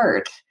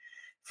apart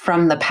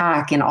from the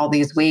pack in all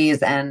these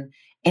ways. And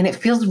it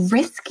feels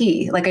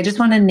risky. Like, I just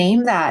want to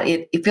name that.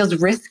 It feels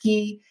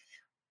risky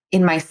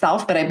in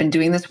myself, but I've been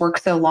doing this work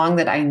so long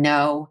that I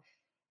know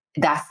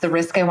that's the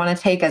risk I want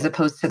to take as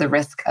opposed to the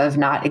risk of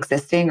not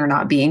existing or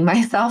not being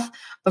myself.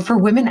 But for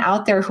women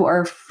out there who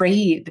are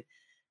afraid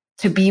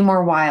to be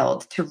more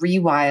wild, to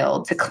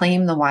rewild, to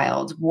claim the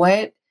wild,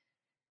 where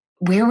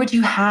would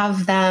you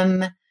have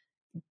them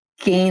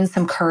gain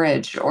some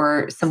courage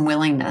or some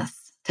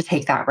willingness to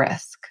take that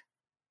risk?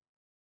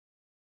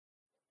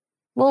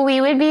 Well,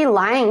 we would be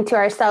lying to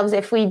ourselves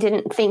if we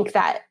didn't think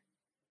that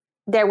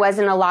there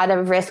wasn't a lot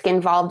of risk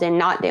involved in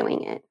not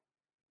doing it.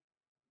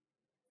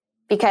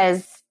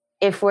 Because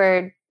if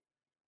we're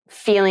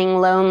feeling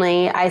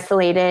lonely,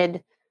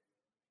 isolated,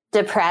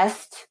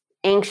 depressed,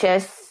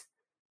 anxious,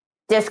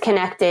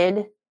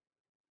 disconnected,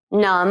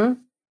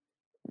 numb,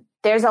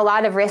 there's a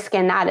lot of risk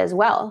in that as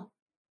well,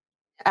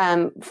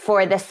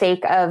 for the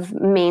sake of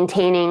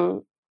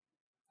maintaining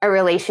a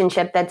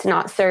relationship that's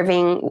not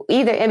serving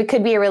either. It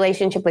could be a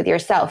relationship with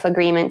yourself,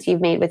 agreements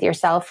you've made with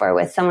yourself or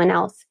with someone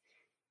else.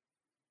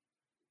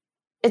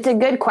 It's a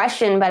good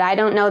question, but I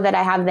don't know that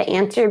I have the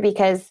answer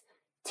because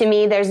to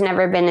me, there's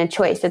never been a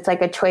choice. It's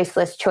like a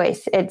choiceless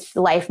choice. It's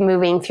life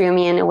moving through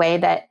me in a way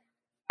that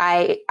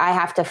I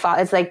have to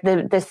follow. It's like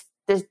the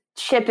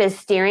ship is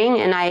steering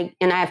and I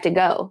have to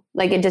go.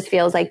 Like, it just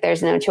feels like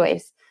there's no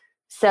choice.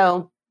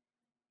 So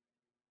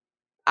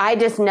I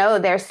just know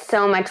there's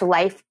so much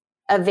life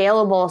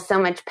available, so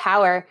much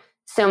power,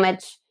 so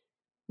much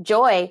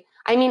joy.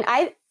 I mean,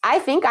 I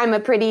think I'm a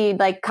pretty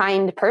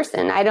kind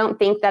person. I don't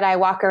think that I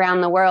walk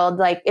around the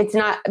world it's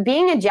not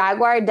being a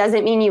jaguar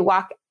doesn't mean you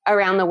walk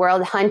around the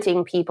world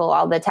hunting people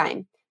all the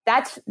time.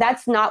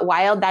 that's not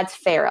wild, that's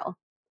feral.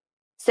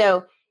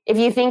 So if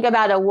you think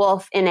about a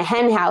wolf in a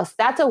hen house,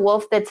 that's a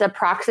wolf that's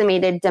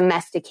approximated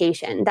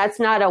domestication. That's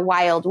not a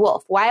wild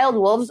wolf. Wild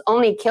wolves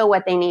only kill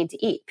what they need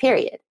to eat,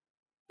 period.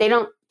 They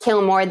don't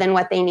kill more than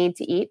what they need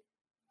to eat.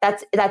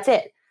 That's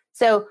it.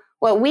 So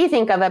what we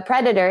think of a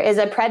predator is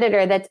a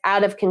predator that's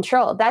out of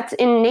control. That's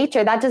in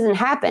nature. That doesn't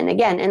happen,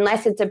 again,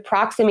 unless it's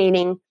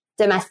approximating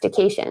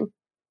domestication.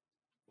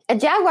 A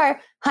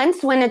jaguar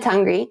hunts when it's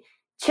hungry,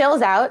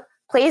 chills out,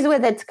 plays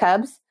with its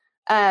cubs.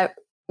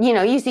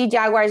 You see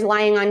jaguars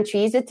lying on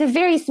trees. It's a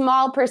very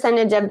small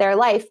percentage of their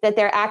life that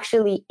they're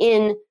actually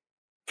in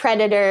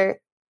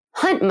predator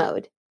hunt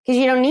mode, because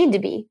you don't need to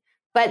be.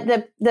 But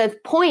the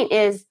point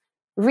is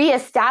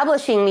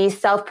reestablishing these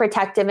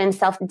self-protective and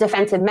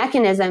self-defensive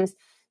mechanisms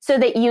so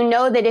that you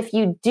know that if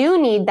you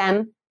do need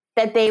them,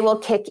 that they will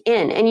kick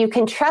in, and you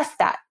can trust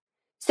that.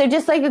 So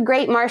just like a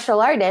great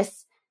martial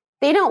artist,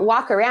 they don't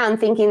walk around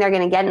thinking they're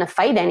going to get in a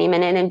fight any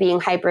minute and being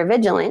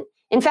hyper-vigilant.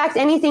 In fact,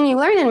 anything you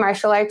learn in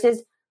martial arts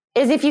is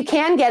if you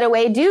can get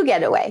away, do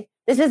get away.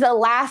 This is a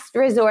last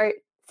resort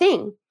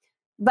thing.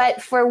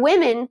 But for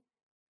women,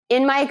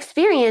 in my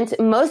experience,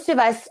 most of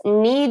us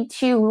need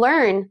to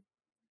learn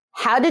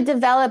how to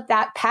develop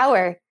that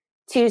power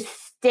to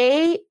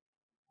stay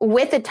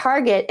with a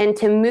target and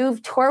to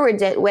move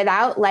towards it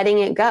without letting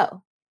it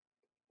go,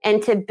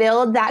 and to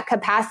build that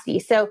capacity.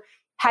 So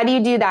how do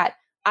you do that?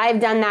 I've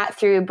done that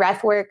through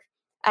breath work.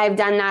 I've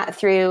done that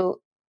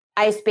through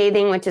ice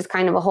bathing, which is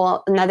kind of a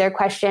whole another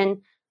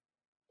question.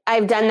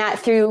 I've done that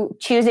through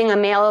choosing a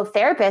male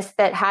therapist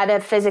that had a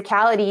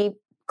physicality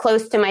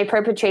close to my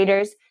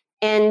perpetrators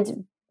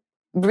and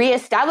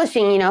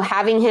reestablishing,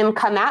 having him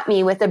come at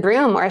me with a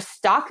broom or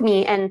stalk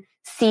me and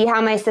see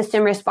how my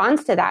system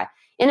responds to that.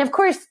 And of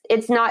course,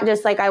 it's not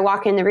just like I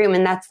walk in the room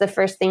and that's the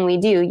first thing we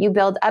do. You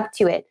build up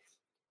to it.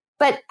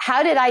 But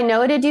how did I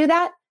know to do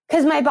that?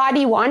 Because my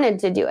body wanted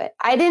to do it.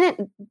 I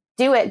didn't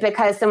do it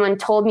because someone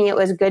told me it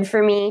was good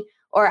for me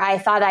or I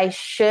thought I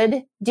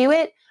should do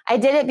it. I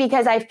did it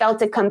because I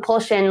felt a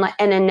compulsion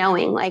and a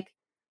knowing, like,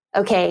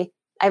 okay,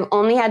 I've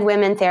only had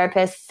women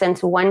therapists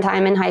since one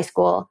time in high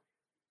school.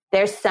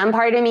 There's some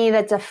part of me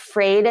that's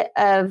afraid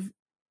of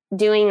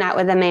doing that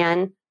with a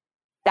man.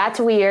 That's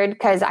weird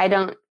because I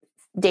don't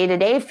day to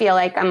day feel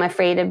like I'm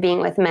afraid of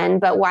being with men.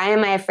 But why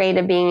am I afraid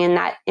of being in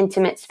that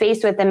intimate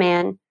space with a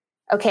man?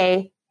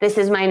 Okay, this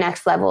is my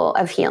next level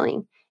of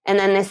healing. And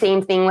then the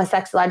same thing with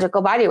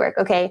sexological body work.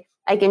 Okay,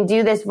 I can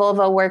do this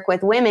vulva work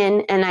with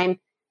women and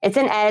it's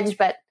an edge,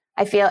 but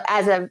I feel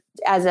as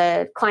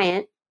a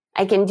client,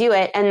 I can do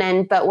it. And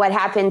then, but what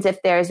happens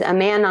if there's a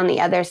man on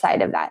the other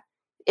side of that?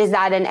 Is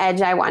that an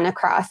edge I want to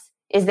cross?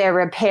 Is there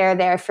repair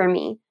there for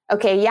me?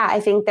 Okay, yeah, I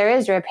think there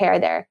is repair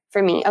there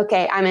for me.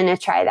 Okay, I'm going to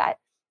try that.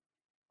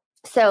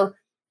 So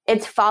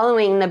it's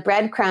following the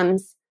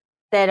breadcrumbs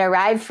that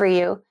arrive for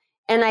you.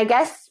 And I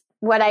guess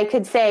what I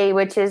could say,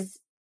 which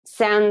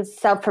sounds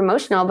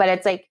self-promotional, but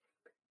it's like,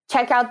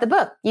 check out the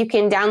book. You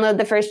can download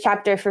the first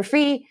chapter for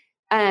free.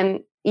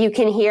 You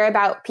can hear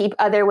about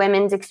other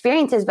women's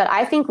experiences, but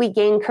I think we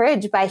gain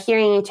courage by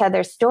hearing each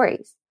other's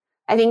stories.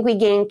 I think we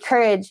gain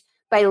courage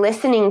by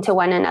listening to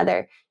one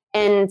another.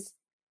 And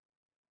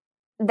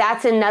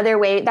that's another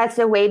way, that's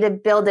a way to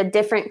build a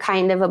different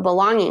kind of a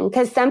belonging.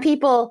 Because some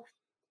people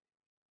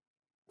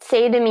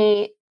say to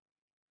me,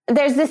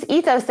 there's this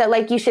ethos that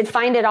like you should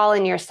find it all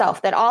in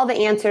yourself, that all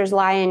the answers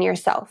lie in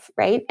yourself,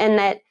 right? And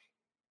that,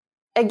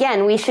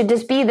 again, we should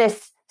just be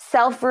this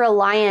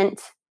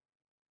self-reliant,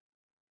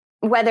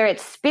 whether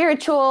it's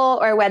spiritual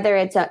or whether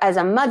it's as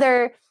a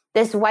mother,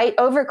 this white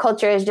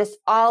overculture is just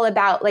all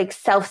about like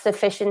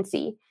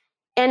self-sufficiency.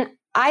 And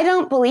I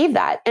don't believe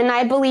that. And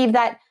I believe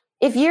that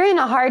if you're in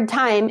a hard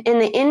time in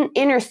the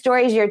inner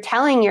stories you're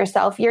telling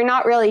yourself, you're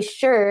not really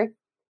sure,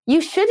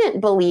 you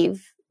shouldn't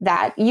believe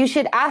that. You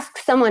should ask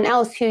someone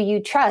else who you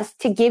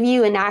trust to give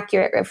you an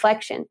accurate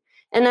reflection.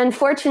 And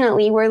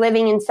unfortunately, we're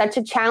living in such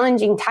a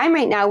challenging time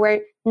right now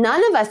where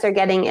none of us are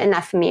getting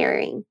enough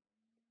mirroring.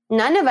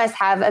 None of us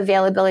have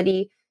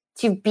availability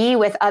to be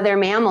with other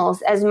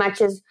mammals as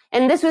much as,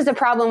 and this was a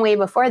problem way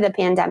before the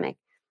pandemic.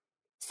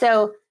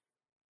 So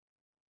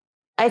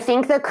I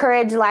think the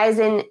courage lies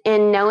in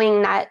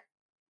knowing that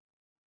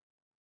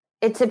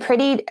it's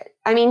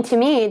to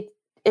me,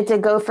 it's a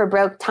go for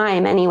broke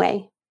time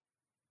anyway.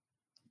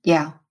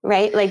 Yeah.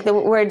 Right? Like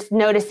we're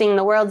noticing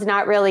the world's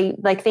not really,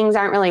 like things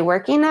aren't really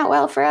working that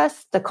well for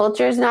us. The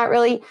culture is not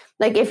really,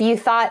 like if you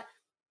thought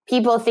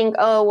people think,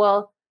 oh,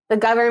 well, the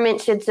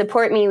government should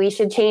support me, we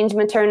should change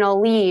maternal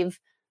leave.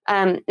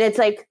 It's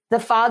like the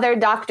father,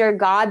 doctor,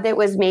 God that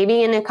was maybe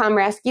going to come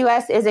rescue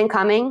us isn't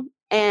coming.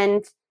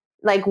 And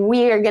like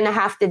we are going to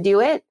have to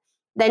do it.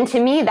 Then to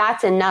me,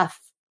 that's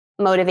enough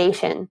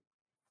motivation.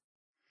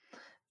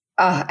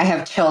 I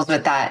have chills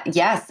with that.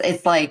 Yes.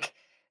 It's like,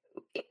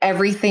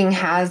 everything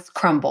has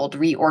crumbled,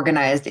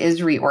 reorganized,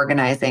 is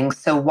reorganizing.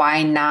 So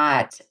why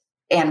not?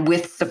 And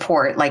with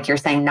support, like you're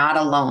saying, not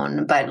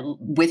alone, but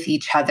with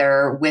each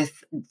other,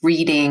 with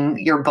reading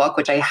your book,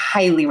 which I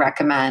highly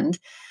recommend,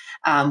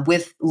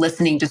 with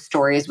listening to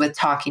stories, with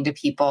talking to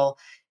people,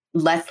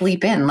 let's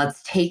leap in.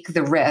 Let's take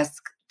the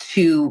risk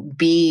to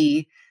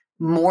be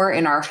more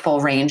in our full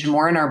range,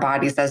 more in our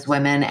bodies as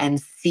women, and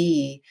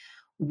see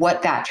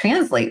what that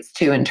translates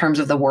to in terms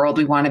of the world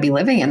we want to be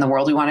living in, the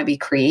world we want to be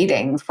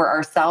creating for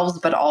ourselves,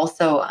 but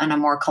also on a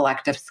more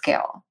collective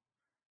scale.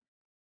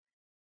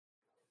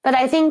 But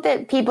I think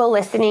that people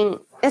listening,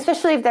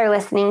 especially if they're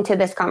listening to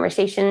this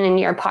conversation in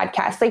your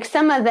podcast, like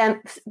some of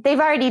them, they've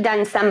already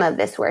done some of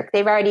this work.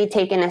 They've already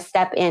taken a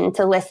step in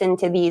to listen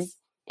to these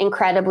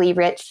incredibly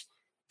rich,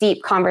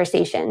 deep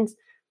conversations.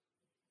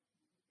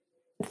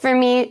 For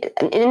me,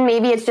 and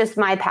maybe it's just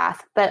my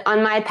path, but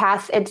on my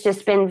path, it's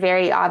just been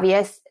very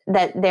obvious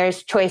that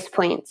there's choice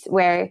points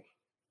where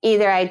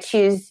either I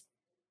choose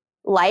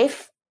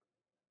life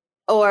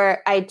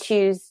or I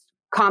choose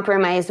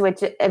compromise,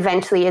 which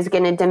eventually is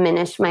going to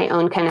diminish my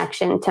own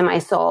connection to my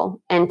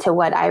soul and to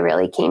what I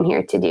really came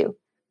here to do.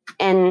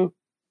 And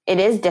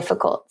it is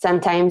difficult.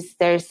 Sometimes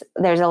there's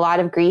a lot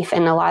of grief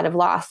and a lot of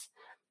loss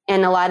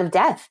and a lot of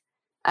death.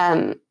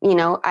 I'm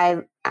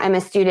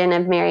a student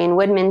of Marion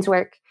Woodman's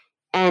work,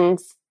 and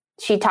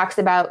she talks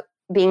about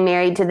being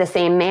married to the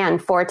same man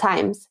 4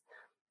 times.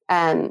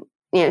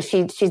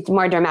 She's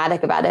more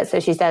dramatic about it. So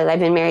she says,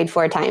 I've been married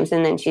 4 times.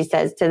 And then she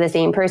says to the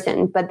same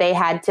person, but they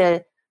had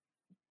to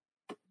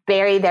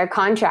bury their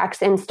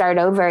contracts and start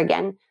over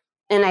again.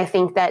 And I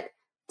think that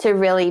to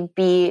really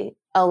be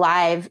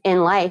alive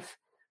in life,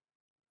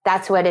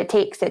 that's what it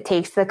takes. It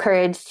takes the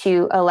courage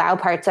to allow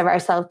parts of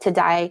ourselves to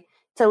die,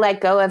 to let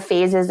go of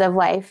phases of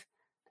life.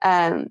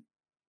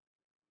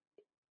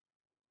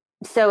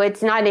 So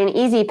it's not an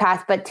easy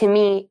path, but to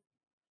me,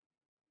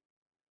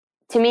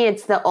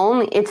 it's the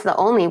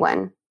only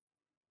one,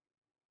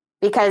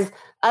 because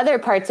other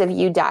parts of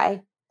you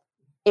die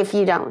if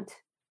you don't.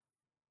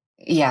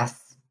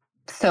 Yes.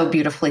 So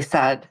beautifully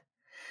said.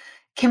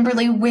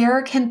 Kimberly,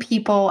 where can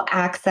people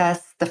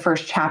access the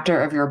first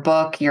chapter of your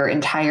book, your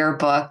entire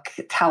book?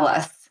 Tell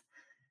us.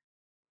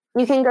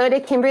 You can go to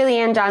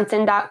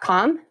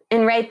KimberlyAnnJohnson.com,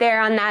 and right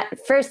there on that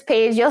first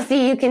page, you'll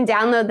see you can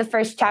download the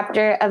first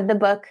chapter of the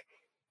book.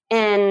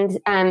 And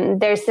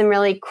there's some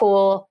really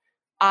cool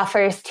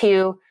offers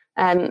to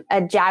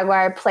a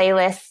Jaguar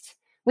playlist.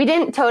 We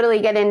didn't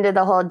totally get into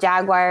the whole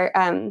Jaguar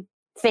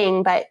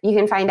thing, but you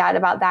can find out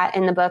about that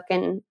in the book.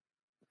 And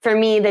for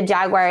me, the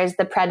Jaguar is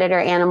the predator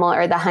animal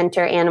or the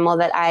hunter animal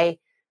that I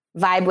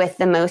vibe with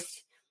the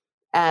most.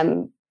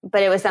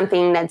 But it was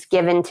something that's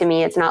given to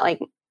me. It's not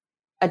like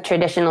a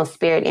traditional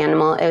spirit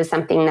animal. It was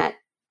something that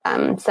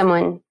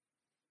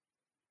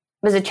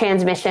was a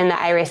transmission that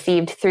I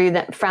received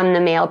from the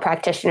male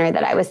practitioner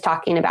that I was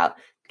talking about,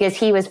 because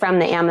he was from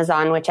the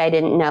Amazon, which I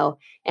didn't know.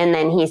 And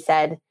then he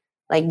said,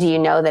 like, do you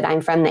know that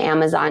I'm from the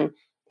Amazon?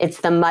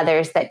 It's the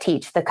mothers that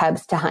teach the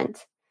cubs to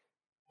hunt.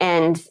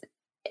 And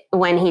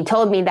when he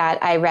told me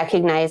that, I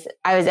recognized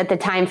I was at the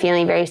time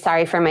feeling very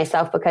sorry for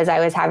myself, because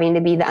I was having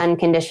to be the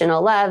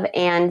unconditional love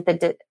and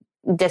the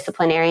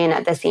disciplinarian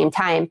at the same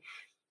time.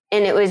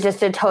 And it was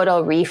just a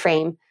total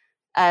reframe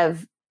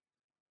of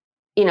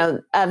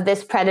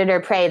this predator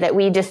prey, that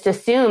we just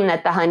assume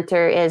that the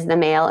hunter is the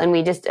male. And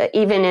we just,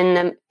 even in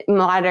the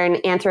modern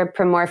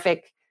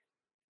anthropomorphic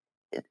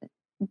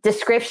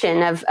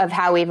description of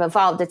how we've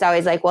evolved, it's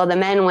always like, well, the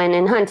men went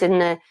and hunt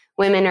and the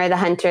women are the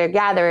hunter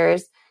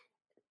gatherers.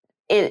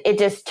 It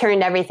just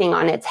turned everything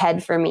on its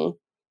head for me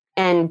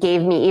and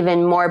gave me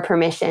even more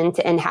permission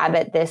to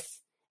inhabit this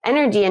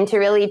energy and to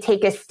really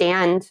take a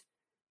stand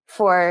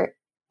for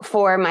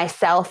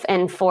myself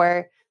and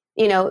for,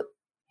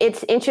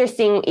 it's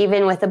interesting,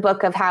 even with the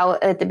book, of how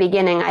at the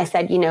beginning I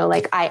said,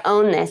 I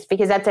own this,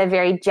 because that's a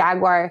very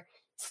Jaguar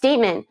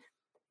statement.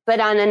 But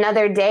on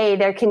another day,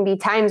 there can be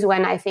times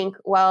when I think,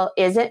 well,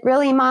 is it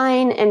really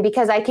mine? And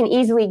because I can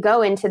easily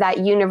go into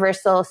that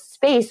universal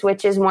space,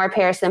 which is more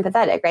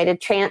parasympathetic, right? A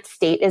trance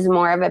state is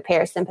more of a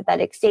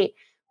parasympathetic state,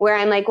 where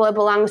I'm like, well, it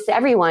belongs to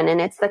everyone,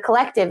 and it's the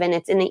collective, and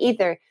it's in the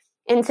ether.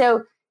 And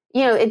so,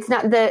 it's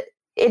not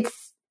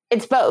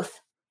it's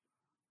both.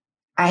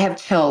 I have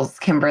chills,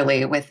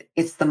 Kimberly, with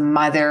it's the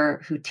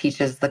mother who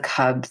teaches the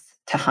cubs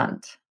to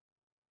hunt.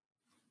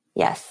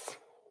 Yes.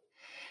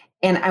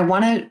 And I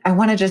want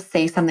to just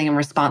say something in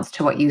response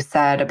to what you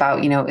said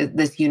about,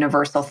 this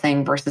universal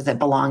thing versus it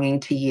belonging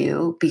to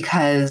you,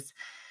 because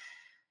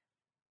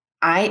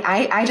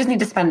I just need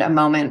to spend a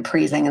moment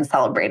praising and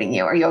celebrating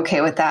you. Are you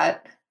okay with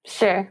that?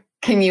 Sure.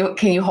 Can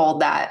you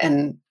hold that?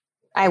 And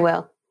I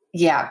will.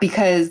 Yeah,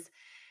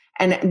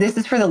 and this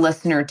is for the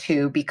listener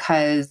too,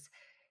 because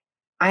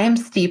I am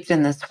steeped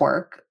in this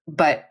work,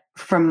 but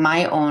from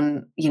my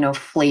own,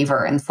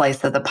 flavor and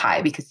slice of the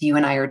pie, because you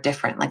and I are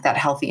different, like that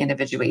healthy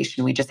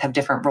individuation. We just have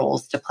different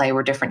roles to play.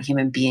 We're different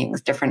human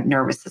beings, different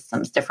nervous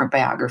systems, different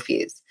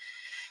biographies.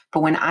 But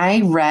when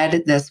I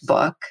read this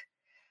book,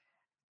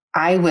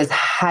 I was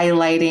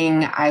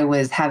highlighting, I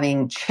was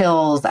having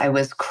chills, I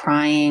was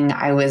crying,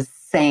 I was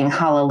saying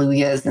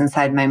hallelujahs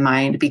inside my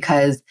mind,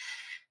 because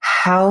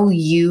how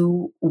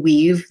you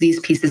weave these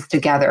pieces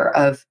together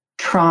of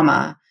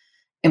trauma,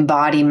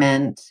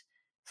 embodiment,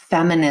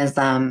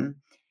 feminism,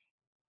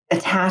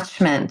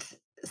 attachment,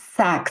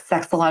 sex,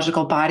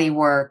 sexological body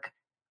work,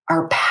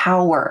 our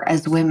power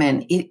as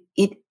women, it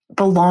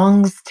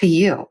belongs to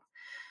you.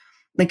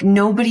 Like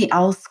nobody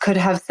else could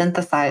have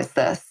synthesized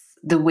this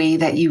the way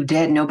that you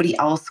did. Nobody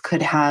else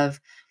could have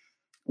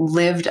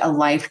lived a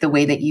life the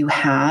way that you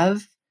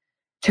have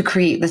to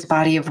create this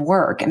body of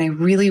work. And I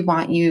really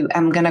want you,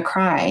 I'm going to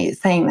cry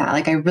saying that.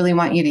 Like, I really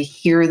want you to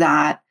hear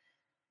that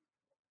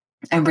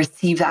and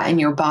receive that in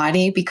your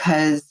body,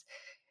 because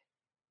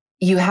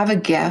you have a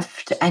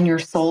gift and your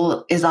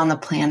soul is on the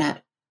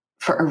planet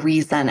for a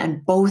reason.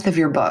 And both of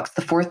your books,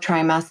 the fourth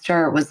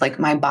trimester was like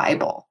my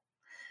Bible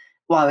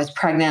while I was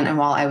pregnant and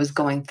while I was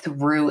going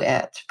through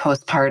it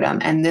postpartum.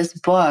 And this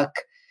book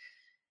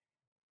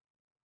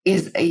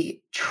is a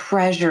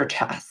treasure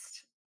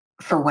chest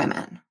for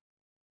women.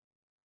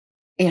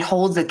 It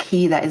holds a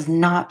key that is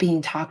not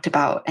being talked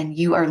about, and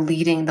you are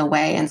leading the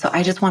way. And so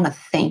I just want to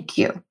thank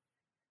you.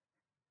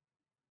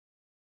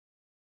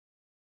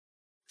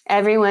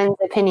 Everyone's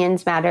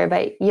opinions matter,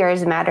 but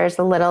yours matters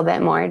a little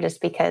bit more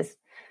just because,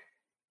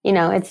 you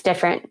know, it's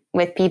different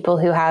with people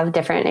who have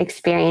different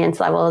experience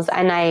levels.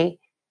 And I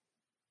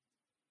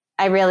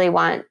really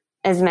want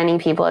as many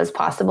people as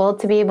possible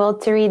to be able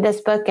to read this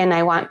book. And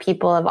I want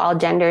people of all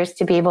genders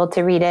to be able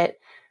to read it.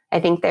 I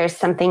think there's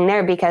something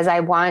there because I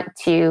want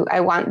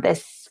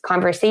this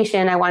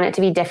conversation. I want it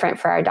to be different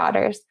for our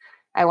daughters.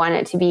 I want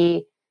it to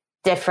be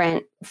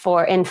different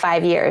in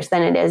 5 years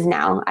than it is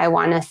now. I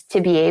want us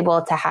to be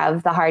able to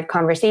have the hard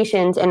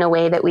conversations in a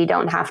way that we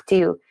don't have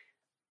to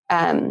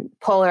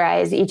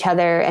polarize each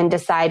other and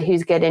decide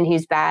who's good and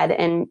who's bad,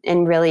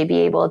 and really be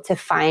able to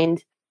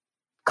find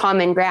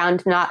common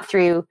ground, not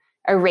through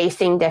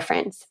erasing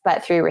difference,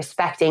 but through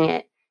respecting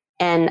it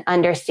and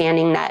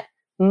understanding that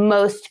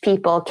most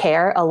people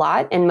care a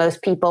lot and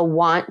most people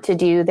want to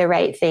do the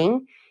right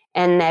thing,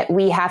 and that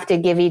we have to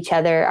give each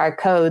other our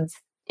codes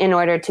in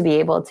order to be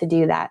able to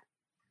do that.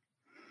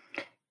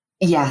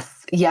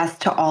 Yes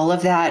to all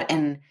of that.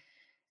 And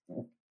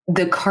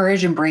the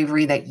courage and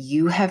bravery that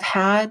you have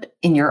had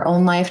in your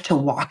own life to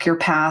walk your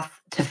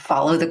path, to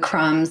follow the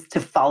crumbs,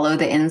 to follow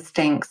the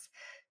instincts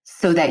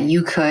so that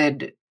you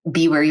could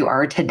be where you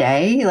are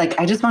today. Like,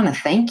 I just want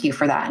to thank you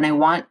for that. And I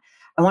want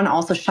to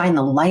also shine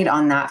the light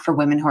on that for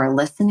women who are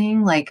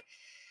listening, like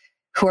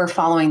who are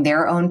following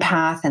their own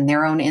path and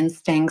their own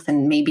instincts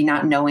and maybe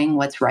not knowing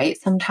what's right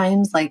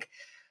sometimes. Like,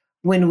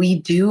 when we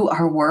do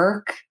our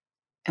work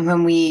and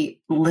when we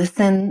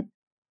listen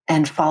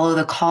and follow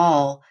the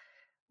call,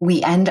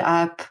 we end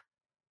up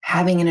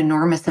having an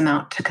enormous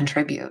amount to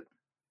contribute.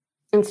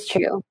 It's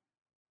true.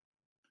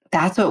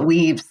 That's what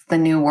weaves the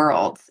new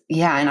world.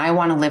 Yeah. And I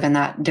want to live in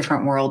that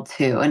different world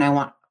too. And I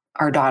want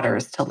our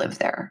daughters to live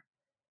there.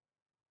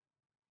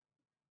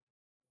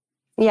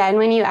 Yeah. And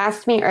when you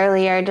asked me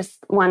earlier, just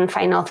one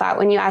final thought,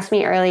 when you asked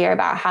me earlier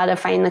about how to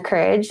find the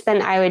courage,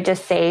 then I would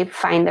just say,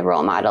 find the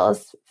role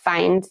models,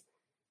 find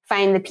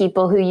the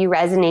people who you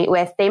resonate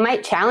with. They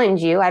might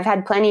challenge you. I've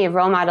had plenty of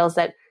role models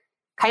that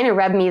kind of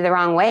rubbed me the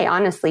wrong way,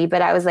 honestly,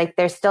 but I was like,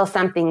 there's still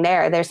something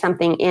there. There's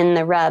something in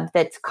the rub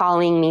that's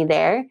calling me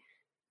there.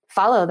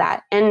 Follow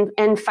that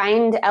and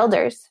find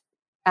elders,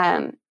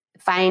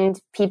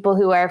 find people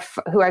who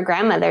are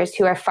grandmothers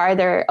who are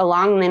farther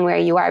along than where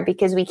you are,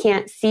 because we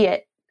can't see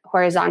it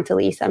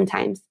horizontally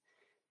sometimes.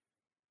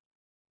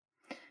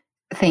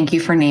 Thank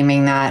you for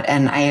naming that.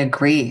 And I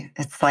agree.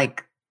 It's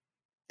like,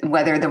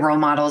 whether the role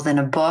model's in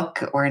a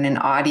book or in an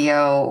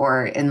audio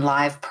or in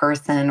live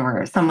person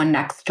or someone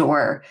next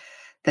door,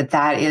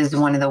 that is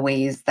one of the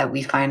ways that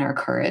we find our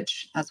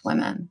courage as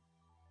women.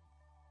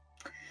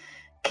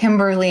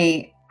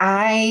 Kimberly,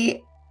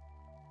 I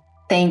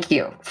thank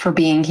you for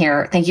being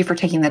here. Thank you for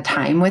taking the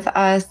time with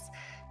us.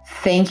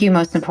 Thank you,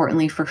 most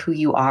importantly, for who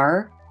you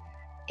are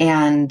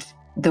and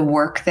the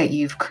work that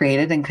you've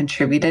created and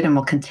contributed and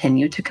will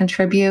continue to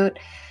contribute.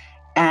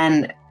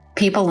 And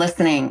people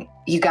listening,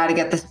 you got to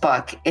get this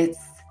book.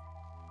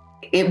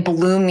 It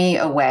blew me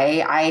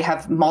away. I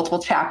have multiple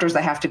chapters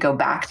I have to go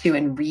back to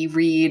and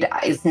reread.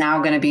 It's now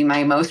going to be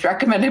my most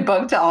recommended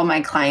book to all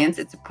my clients.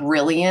 It's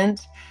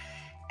brilliant.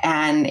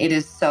 And it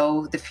is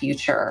so the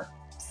future.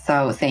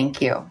 So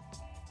thank you.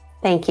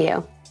 Thank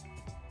you.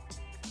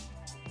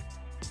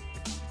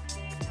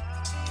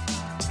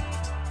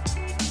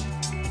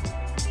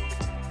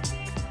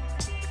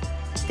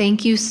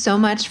 Thank you so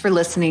much for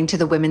listening to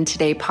the Women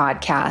Today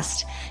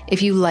podcast.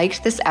 If you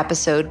liked this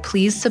episode,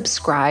 please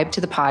subscribe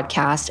to the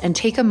podcast and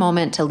take a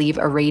moment to leave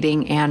a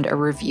rating and a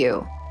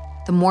review.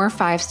 The more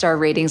 5-star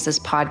ratings this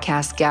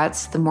podcast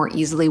gets, the more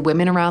easily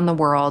women around the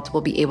world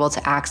will be able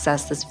to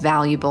access this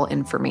valuable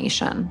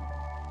information.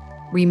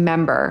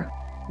 Remember,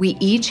 we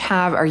each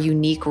have our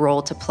unique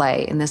role to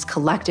play in this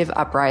collective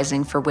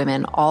uprising for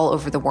women all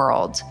over the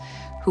world.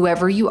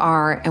 Whoever you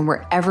are and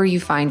wherever you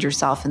find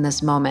yourself in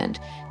this moment,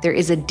 there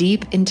is a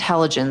deep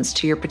intelligence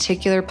to your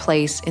particular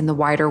place in the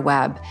wider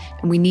web,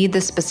 and we need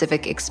the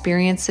specific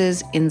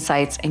experiences,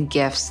 insights, and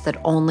gifts that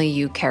only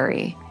you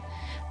carry.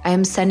 I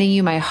am sending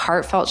you my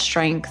heartfelt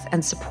strength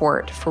and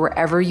support for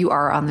wherever you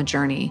are on the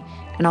journey,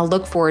 and I'll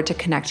look forward to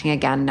connecting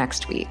again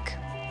next week.